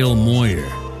 Kyle Moyer.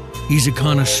 He's a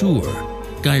connoisseur.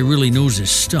 Guy really knows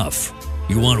his stuff.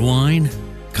 You want wine?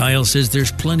 Kyle says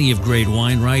there's plenty of great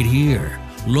wine right here.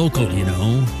 Local, you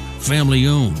know. Family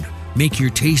owned. Make your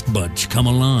taste buds come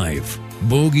alive.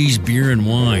 Bogey's Beer and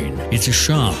Wine. It's a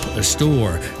shop, a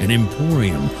store, an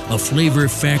emporium, a flavor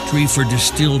factory for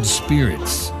distilled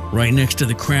spirits. Right next to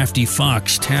the Crafty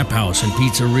Fox Tap House and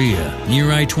Pizzeria,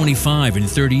 near I-25 and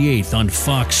 38th on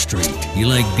Fox Street. You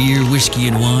like beer, whiskey,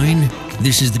 and wine?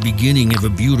 This is the beginning of a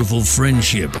beautiful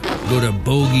friendship. Go to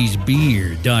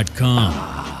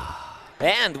bogiesbeer.com.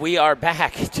 And we are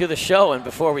back to the show. And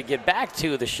before we get back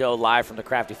to the show live from the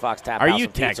Crafty Fox Tap House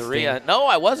and Pizzeria. No,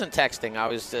 I wasn't texting. I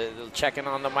was checking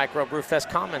on the Micro Brew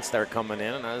Fest comments that are coming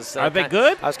in. And I was, are they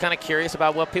good? I was kind of curious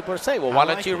about what people are saying. Well, why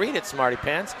don't you read it, Smarty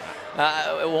Pants?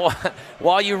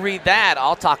 While you read that,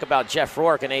 I'll talk about Jeff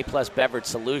Rourke and A-Plus Beverage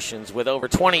Solutions. With over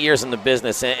 20 years in the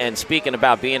business, and speaking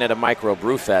about being at a Micro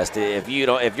Brew Fest, if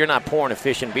you're not pouring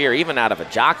efficient beer, even out of a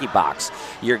jockey box,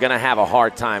 you're going to have a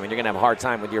hard time, and you're going to have a hard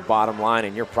time with your bottom line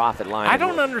and your profit line. I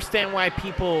don't understand why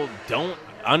people don't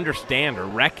understand or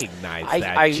recognize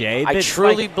that, Jay. I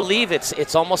truly believe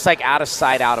it's almost like out of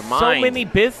sight, out of mind. So many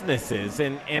businesses,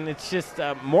 and it's just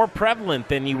more prevalent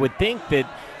than you would think that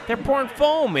they're pouring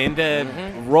foam into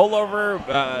rollover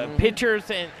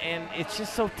pitchers, and it's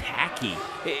just so tacky.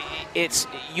 It's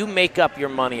you make up your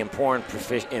money in pouring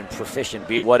proficient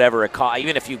beer, whatever it costs.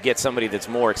 Even if you get somebody that's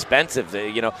more expensive,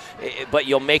 but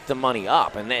you'll make the money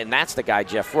up, and that's the guy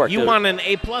Jeff Rourke. You want an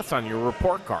A+ on your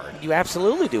report card. You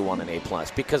absolutely do want an A+,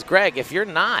 because Greg, if you're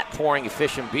not pouring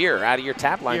efficient beer out of your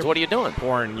tap lines, what are you doing?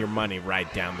 Pouring your money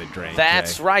right down the drain.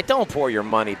 That's Jay. right. Don't pour your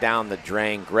money down the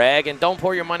drain, Greg, and don't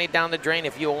pour your money down the drain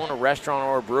if you own a restaurant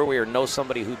or a brewery or know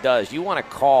somebody who does. You want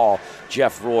to call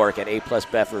Jeff Rourke at A+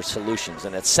 Beverage Solutions,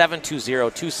 and it's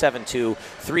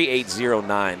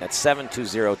 720-272-3809. That's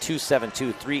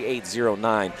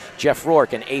 720-272-3809. Jeff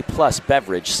Rourke and A+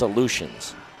 Beverage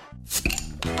Solutions.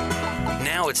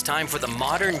 Now it's time for the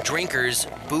Modern Drinkers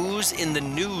Booze in the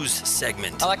News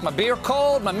segment. I like my beer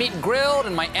cold, my meat grilled,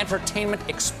 and my entertainment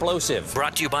explosive.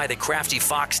 Brought to you by the Crafty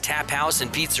Fox Tap House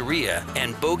and Pizzeria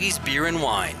and Bogey's Beer and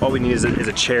Wine. All we need is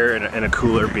a chair and a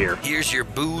cooler beer. Here's your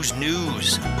booze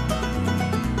news.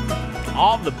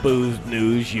 All the booze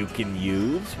news you can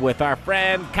use with our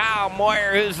friend Kyle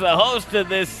Moyer, who's the host of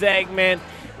this segment.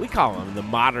 We call him the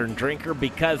Modern Drinker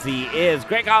because he is.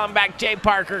 Greg Hollenbach, Jay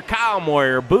Parker, Kyle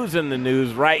Moyer, booze in the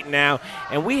news right now.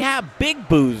 And we have big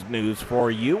booze news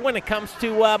for you when it comes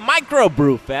to Micro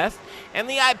Brew Fest and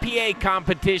the IPA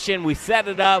competition. We set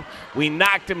it up. We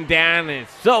knocked them down, and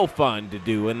it's so fun to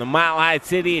do in the Mile High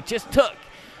City. It just took.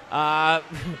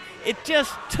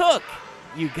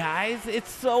 You guys.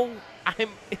 It's so...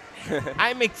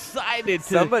 I'm excited.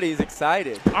 Somebody's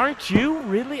excited. Aren't you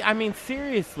really? I mean,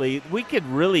 seriously, we could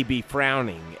really be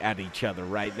frowning at each other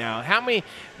right now.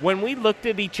 When we looked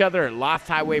at each other at Lost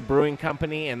Highway Brewing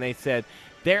Company and they said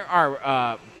there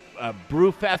are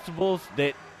brew festivals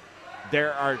that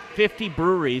there are 50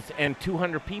 breweries and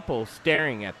 200 people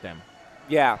staring at them.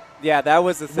 Yeah, that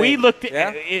was the thing. We looked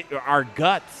at it, our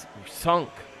guts sunk,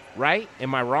 right?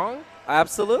 Am I wrong?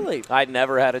 Absolutely. I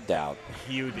never had a doubt.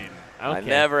 You didn't. Okay. I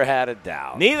never had a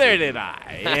doubt. Neither did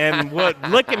I. And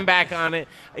looking back on it,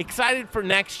 excited for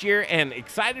next year and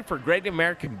excited for Great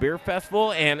American Beer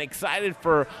Festival and excited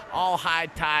for all high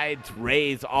tides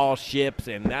raise all ships.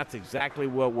 And that's exactly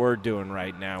what we're doing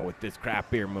right now with this craft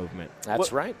beer movement.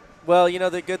 That's right. Well,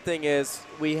 the good thing is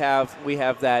we have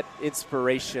that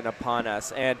inspiration upon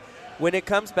us. And when it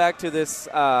comes back to this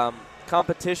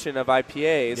competition of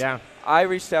IPAs, I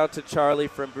reached out to Charlie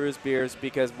from Bruz Beers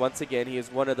because, once again, he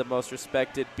is one of the most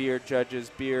respected beer judges,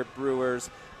 beer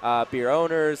brewers, beer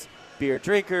owners, beer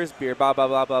drinkers, beer blah, blah,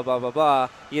 blah, blah, blah, blah, blah,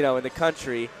 in the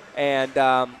country. And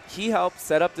he helped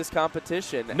set up this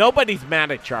competition. Nobody's mad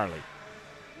at Charlie.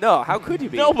 No, how could you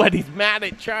be? Nobody's mad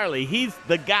at Charlie. He's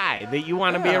the guy that you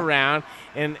want to be around,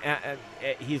 and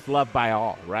he's loved by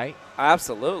all, right?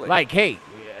 Absolutely. Like, hey,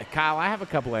 Kyle, I have a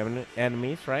couple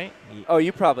enemies, right? Oh,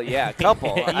 you probably, a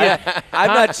couple.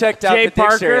 I'm not checked out Jay the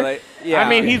Parker, dictionary. I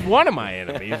mean, he's one of my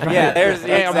enemies. Right? Yeah, there's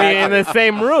exactly. in the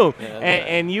same room.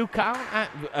 And you, Kyle,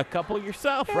 a couple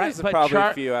yourself, right? There's probably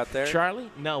a few out there. Charlie,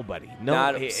 nobody.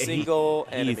 Not a single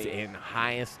enemy. He's in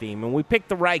high esteem, and we picked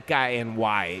the right guy and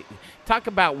why. Talk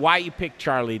about why you picked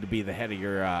Charlie to be the head of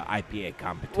your IPA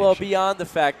competition. Well, beyond the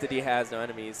fact that he has no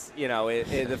enemies,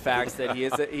 the facts that he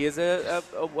is a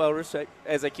well-respected,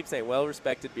 as I keep saying,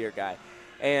 well-respected beer guy.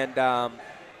 And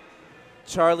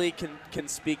Charlie can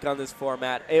speak on this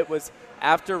format. It was,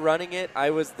 after running it,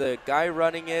 I was the guy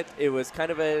running it. It was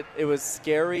it was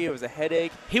scary. It was a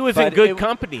headache. He was in good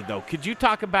company, though. Could you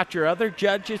talk about your other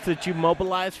judges that you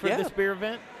mobilized for this beer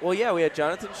event? Well, yeah, we had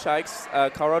Jonathan Shikes,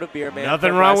 Colorado beer man.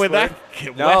 Nothing wrong with that.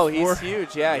 No, he's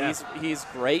huge. Yeah, he's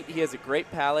great. He has a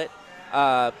great palate.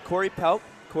 Corey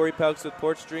Pelk's with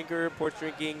Porch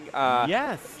Drinking.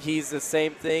 Yes. He's the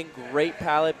same thing. Great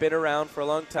palate, been around for a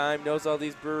long time, knows all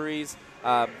these breweries,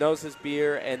 knows his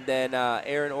beer. And then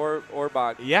Aaron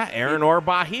Orbach. Yeah, Aaron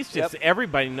Orbach. He's just,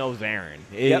 everybody knows Aaron.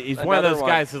 He's one of those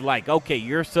guys who's like, okay,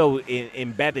 you're so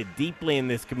embedded deeply in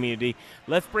this community.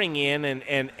 Let's bring in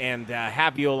and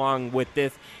have you along with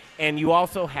this. And you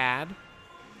also had...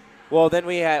 Well, then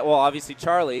we had, obviously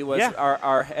Charlie was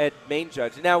our head main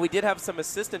judge. Now, we did have some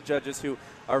assistant judges who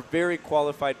are very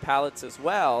qualified palates as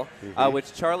well,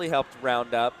 which Charlie helped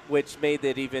round up, which made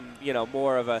it even,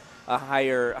 more of a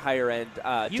higher end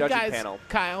judging panel.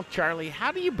 Kyle, Charlie,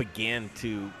 how do you begin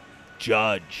to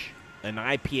judge an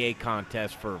IPA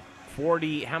contest for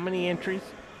 40, how many entries?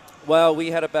 Well,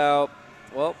 we had about,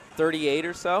 38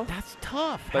 or so. That's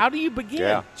tough. How do you begin?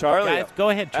 Yeah. Charlie. Guys, go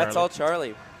ahead, Charlie. That's all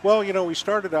Charlie. Well, we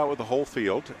started out with a whole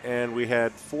field, and we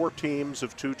had 4 teams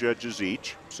of 2 judges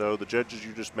each. So the judges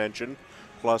you just mentioned,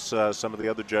 plus some of the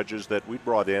other judges that we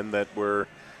brought in that were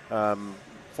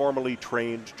formally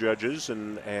trained judges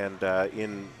and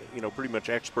in pretty much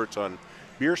experts on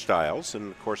beer styles.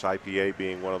 And, of course, IPA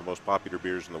being one of the most popular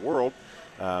beers in the world,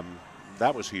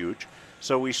 that was huge.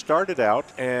 So we started out,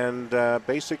 and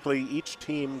basically each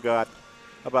team got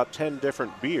about 10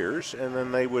 different beers, and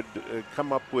then they would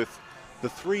come up with the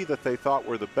 3 that they thought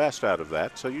were the best out of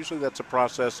that. So usually that's a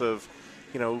process of,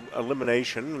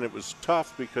 elimination, and it was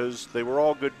tough because they were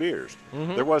all good beers.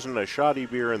 Mm-hmm. There wasn't a shoddy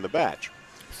beer in the batch.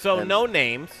 So no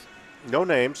names. No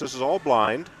names. This is all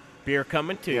blind. Beer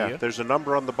coming to you. There's a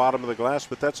number on the bottom of the glass,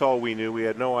 but that's all we knew. We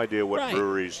had no idea what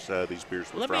breweries these beers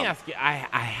were from. Let me ask you, I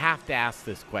have to ask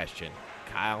this question,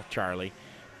 Kyle, Charlie.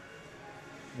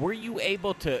 Were you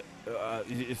able to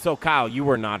so Kyle, you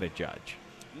were not a judge.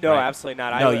 No, absolutely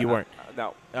not. No, you weren't.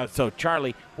 No. So,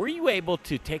 Charlie, were you able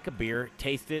to take a beer,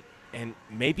 taste it, and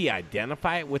maybe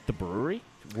identify it with the brewery?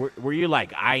 Were you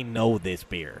like, I know this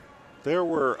beer? There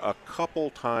were a couple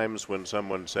times when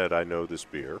someone said, I know this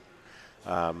beer.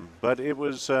 But it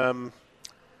was, we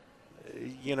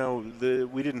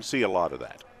didn't see a lot of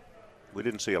that.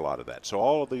 So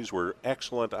all of these were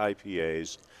excellent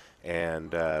IPAs,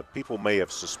 and people may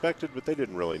have suspected, but they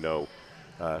didn't really know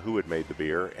who had made the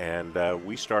beer. And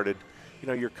we started,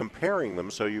 you're comparing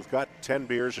them. So you've got 10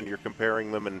 beers and you're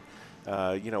comparing them. And,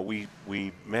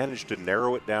 we managed to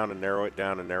narrow it down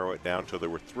until there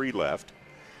were 3 left.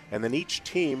 And then each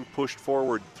team pushed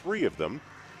forward 3 of them.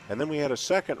 And then we had a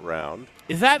second round.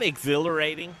 Is that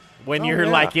exhilarating when you're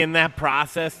like in that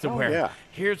process to where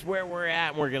here's where we're at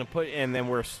and we're going to put, and then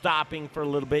we're stopping for a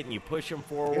little bit and you push them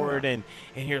forward and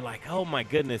you're like, oh my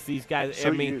goodness, these guys,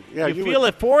 So you you feel would-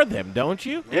 it for them, don't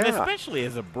you? Yeah. And especially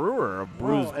as a brewer of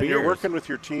Bruz And Beers. you're working with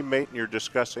your teammate and you're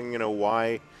discussing,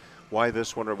 why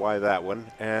this one or why that one.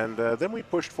 And then we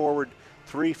pushed forward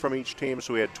 3 from each team,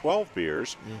 so we had 12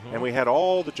 beers. Mhm. And we had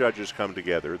all the judges come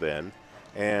together then.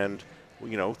 And,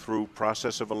 through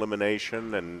process of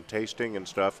elimination and tasting and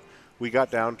stuff, we got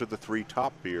down to the 3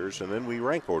 top beers, and then we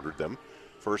rank ordered them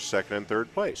first, second, and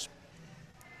third place.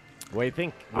 What do you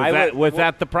think?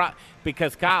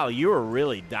 Because, Kyle, you were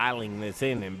really dialing this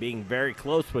in and being very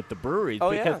close with the breweries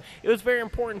because it was very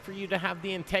important for you to have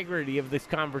the integrity of this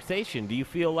conversation. Do you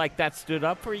feel like that stood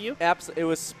up for you? Absolutely. It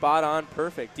was spot on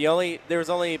perfect. There was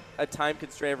only a time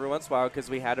constraint every once in a while because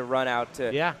we had to run out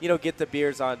to get the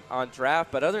beers on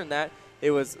draft. But other than that,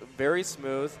 it was very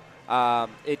smooth.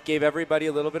 It gave everybody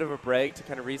a little bit of a break to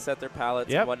kind of reset their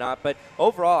palates and whatnot. But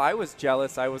overall, I was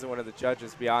jealous. I wasn't one of the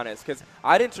judges, to be honest, because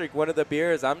I didn't drink one of the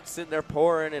beers. I'm sitting there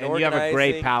pouring and organizing. And you have a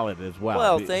great palate as well.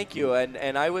 Well, thank you. And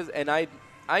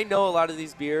I know a lot of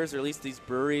these beers, or at least these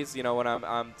breweries, when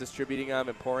I'm distributing them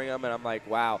and pouring them, and I'm like,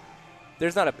 wow,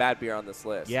 there's not a bad beer on this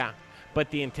list. Yeah, but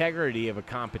the integrity of a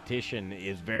competition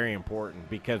is very important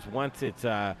because once it's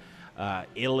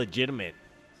illegitimate,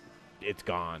 it's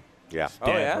gone. Yeah. It's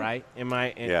dead, right?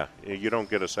 Yeah. You don't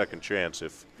get a second chance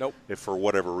if for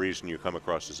whatever reason you come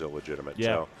across as illegitimate. Yeah.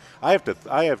 So I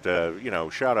have to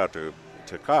shout out to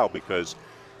Kyle because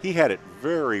he had it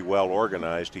very well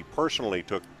organized. He personally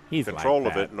took control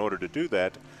of it in order to do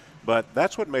that. But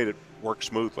that's what made it work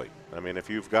smoothly. I mean, if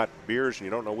you've got beers and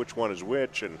you don't know which one is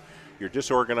which and you're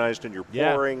disorganized and you're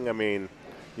pouring, I mean,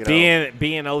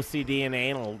 being OCD and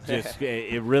anal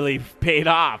it really paid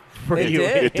off for you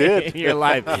in your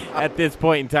life at this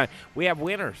point in time. We have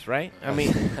winners, right? I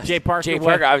mean, Jay Parker. Jay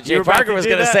Parker was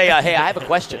going to say, "Hey, I have a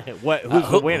question. Who's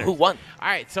the winner? Who won?" All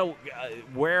right, so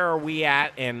where are we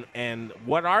at, and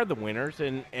what are the winners,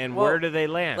 and where do they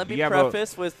land? Let me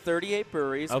preface with 38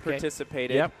 breweries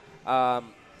participated. Yep.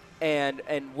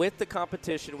 And with the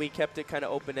competition, we kept it kind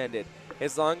of open-ended.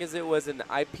 As long as it was an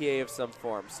IPA of some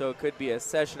form. So it could be a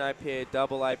session IPA, a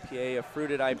double IPA, a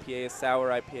fruited IPA, a sour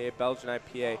IPA, a Belgian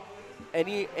IPA.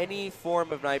 Any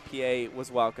form of an IPA was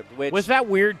welcomed. Was that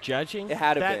weird judging? It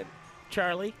had to been.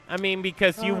 Charlie? I mean,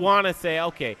 because you want to say,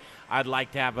 okay, I'd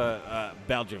like to have a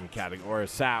Belgian category or a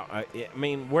sour. I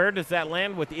mean, where does that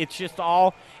land with? It's just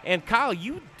all. And Kyle,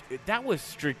 that was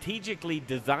strategically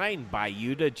designed by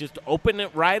you to just open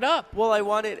it right up. Well, I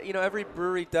wanted, every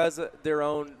brewery does their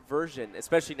own version,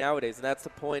 especially nowadays, and that's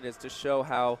the point, is to show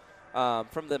how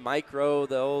from the micro,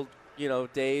 the old,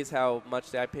 days, how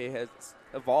much the IPA has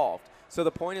evolved. So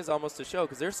the point is almost to show,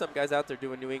 because there's some guys out there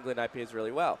doing New England IPAs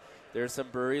really well. There's some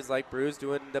breweries like Bruz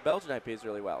doing the Belgian IPAs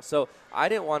really well. So I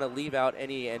didn't want to leave out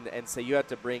any and say you have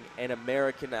to bring an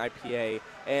American IPA.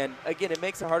 And, again, it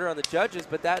makes it harder on the judges,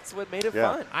 but that's what made it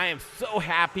fun. I am so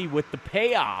happy with the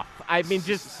payoff. I mean,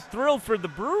 just thrilled for the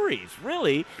breweries,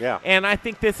 really. Yeah. And I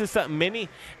think this is something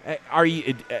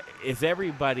is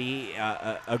everybody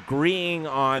agreeing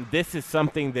on this is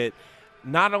something that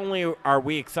not only are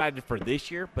we excited for this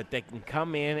year, but they can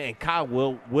come in and, Kyle,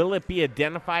 will it be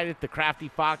identified at the Crafty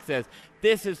Fox as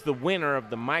this is the winner of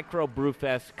the Micro Brew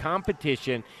Fest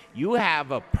competition? You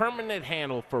have a permanent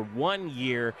handle for 1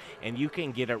 year, and you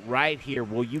can get it right here.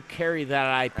 Will you carry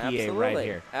that IPA right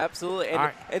here? Absolutely.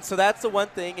 And so that's the one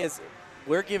thing is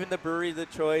we're giving the brewery the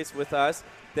choice with us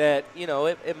that,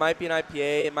 it might be an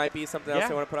IPA, it might be something else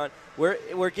they want to put on.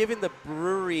 We're giving the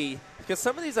brewery – because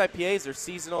some of these IPAs are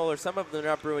seasonal or some of them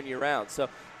they're not brewing year-round. So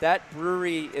that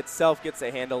brewery itself gets a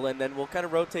handle, and then we'll kind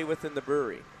of rotate within the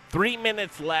brewery. 3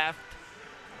 minutes left.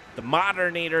 The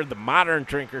Modern Eater, the Modern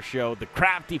Drinker Show, the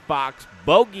Crafty Fox,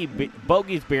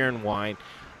 Bogey's Beer and Wine.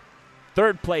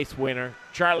 Third place winner,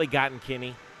 Charlie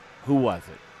Gottenkieny. Who was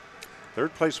it?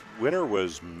 Third place winner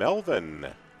was Melvin.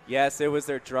 Yes, it was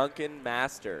their Drunken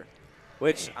Master,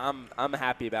 which I'm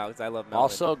happy about because I love Melvin.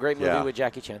 Also a great movie with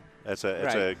Jackie Chan. It's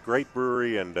a great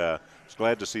brewery, and I was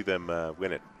glad to see them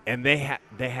win it. And they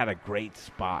had a great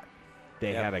spot.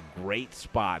 They had a great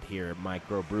spot here at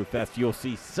Micro Brew Fest. You'll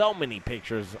see so many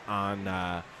pictures on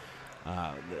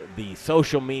the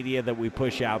social media that we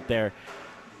push out there.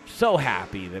 So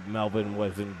happy that Melvin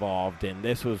was involved, and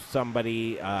this was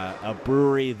somebody, a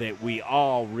brewery that we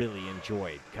all really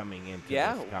enjoyed coming into this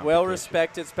competition. Well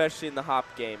respected, especially in the hop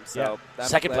game. So I'm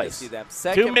second glad place. to see them.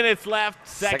 2 minutes left.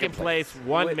 Second place.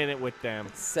 1 minute with them.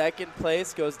 Second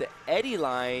place goes to Eddie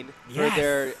Line for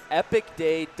their Epic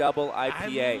Day Double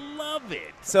IPA. I love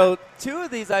it. So 2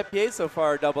 of these IPAs so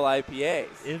far are double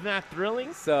IPAs. Isn't that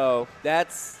thrilling? So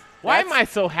that's. Why am I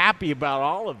so happy about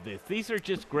all of this? These are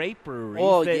just great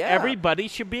breweries that everybody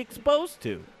should be exposed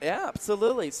to. Yeah,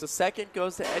 absolutely. So second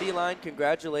goes to Eddie Line.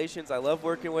 Congratulations. I love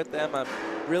working with them. I'm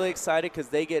really excited because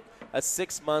they get a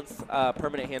 6-month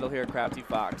permanent handle here at Crafty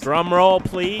Fox. Drum roll,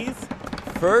 please.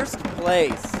 First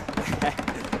place,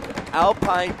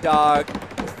 Alpine Dog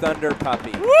Thunder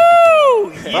Puppy. Woo!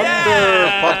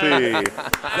 Thunder Puppy.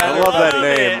 I love that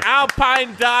name.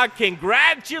 Alpine Dog,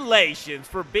 congratulations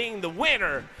for being the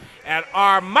winner at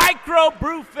our Micro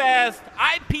Brew Fest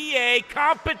IPA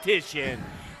competition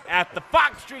at the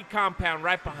Fox Street compound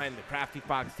right behind the Crafty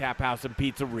Fox Tap House and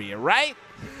Pizzeria, right?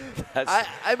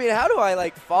 I mean, how do I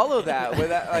follow that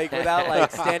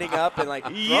without standing up and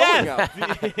throwing up?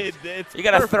 You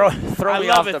got to throw me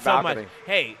off the balcony. So much.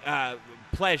 Hey,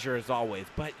 pleasure as always.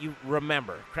 But you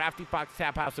remember, Crafty Fox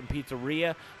Tap House and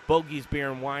Pizzeria, Bogey's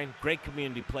Beer and Wine, great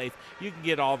community place. You can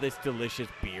get all this delicious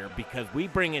beer because we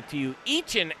bring it to you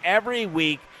each and every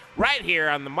week right here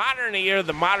on the Modern Eater,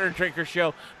 the Modern Drinker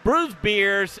Show. Bruz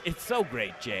Beers. It's so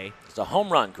great, Jay. It's a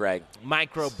home run, Greg.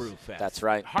 Micro Brew Fest. That's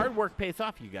right. Hard work pays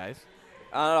off, you guys.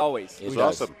 Always. It was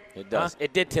does. awesome. It does.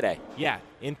 It did today. Yeah.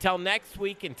 Until next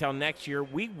week, until next year,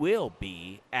 we will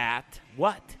be at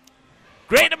what?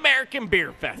 Great American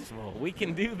Beer Festival. We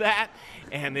can do that,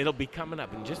 and it'll be coming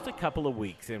up in just a couple of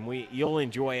weeks, and you'll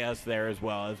enjoy us there as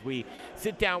well as we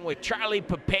sit down with Charlie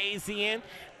Papazian,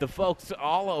 the folks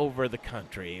all over the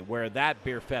country where that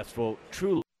beer festival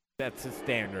truly sets the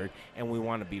standard, and we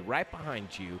want to be right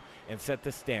behind you and set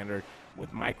the standard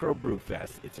with Micro Brew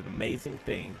Fest. It's an amazing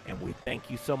thing, and we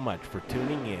thank you so much for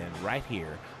tuning in right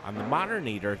here on the Modern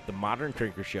Eater, the Modern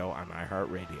Drinker Show on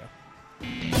iHeartRadio.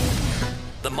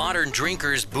 The Modern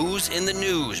Drinkers Booze in the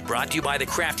News, brought to you by the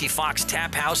Crafty Fox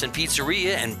Tap House and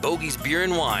Pizzeria and Bogey's Beer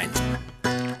and Wine.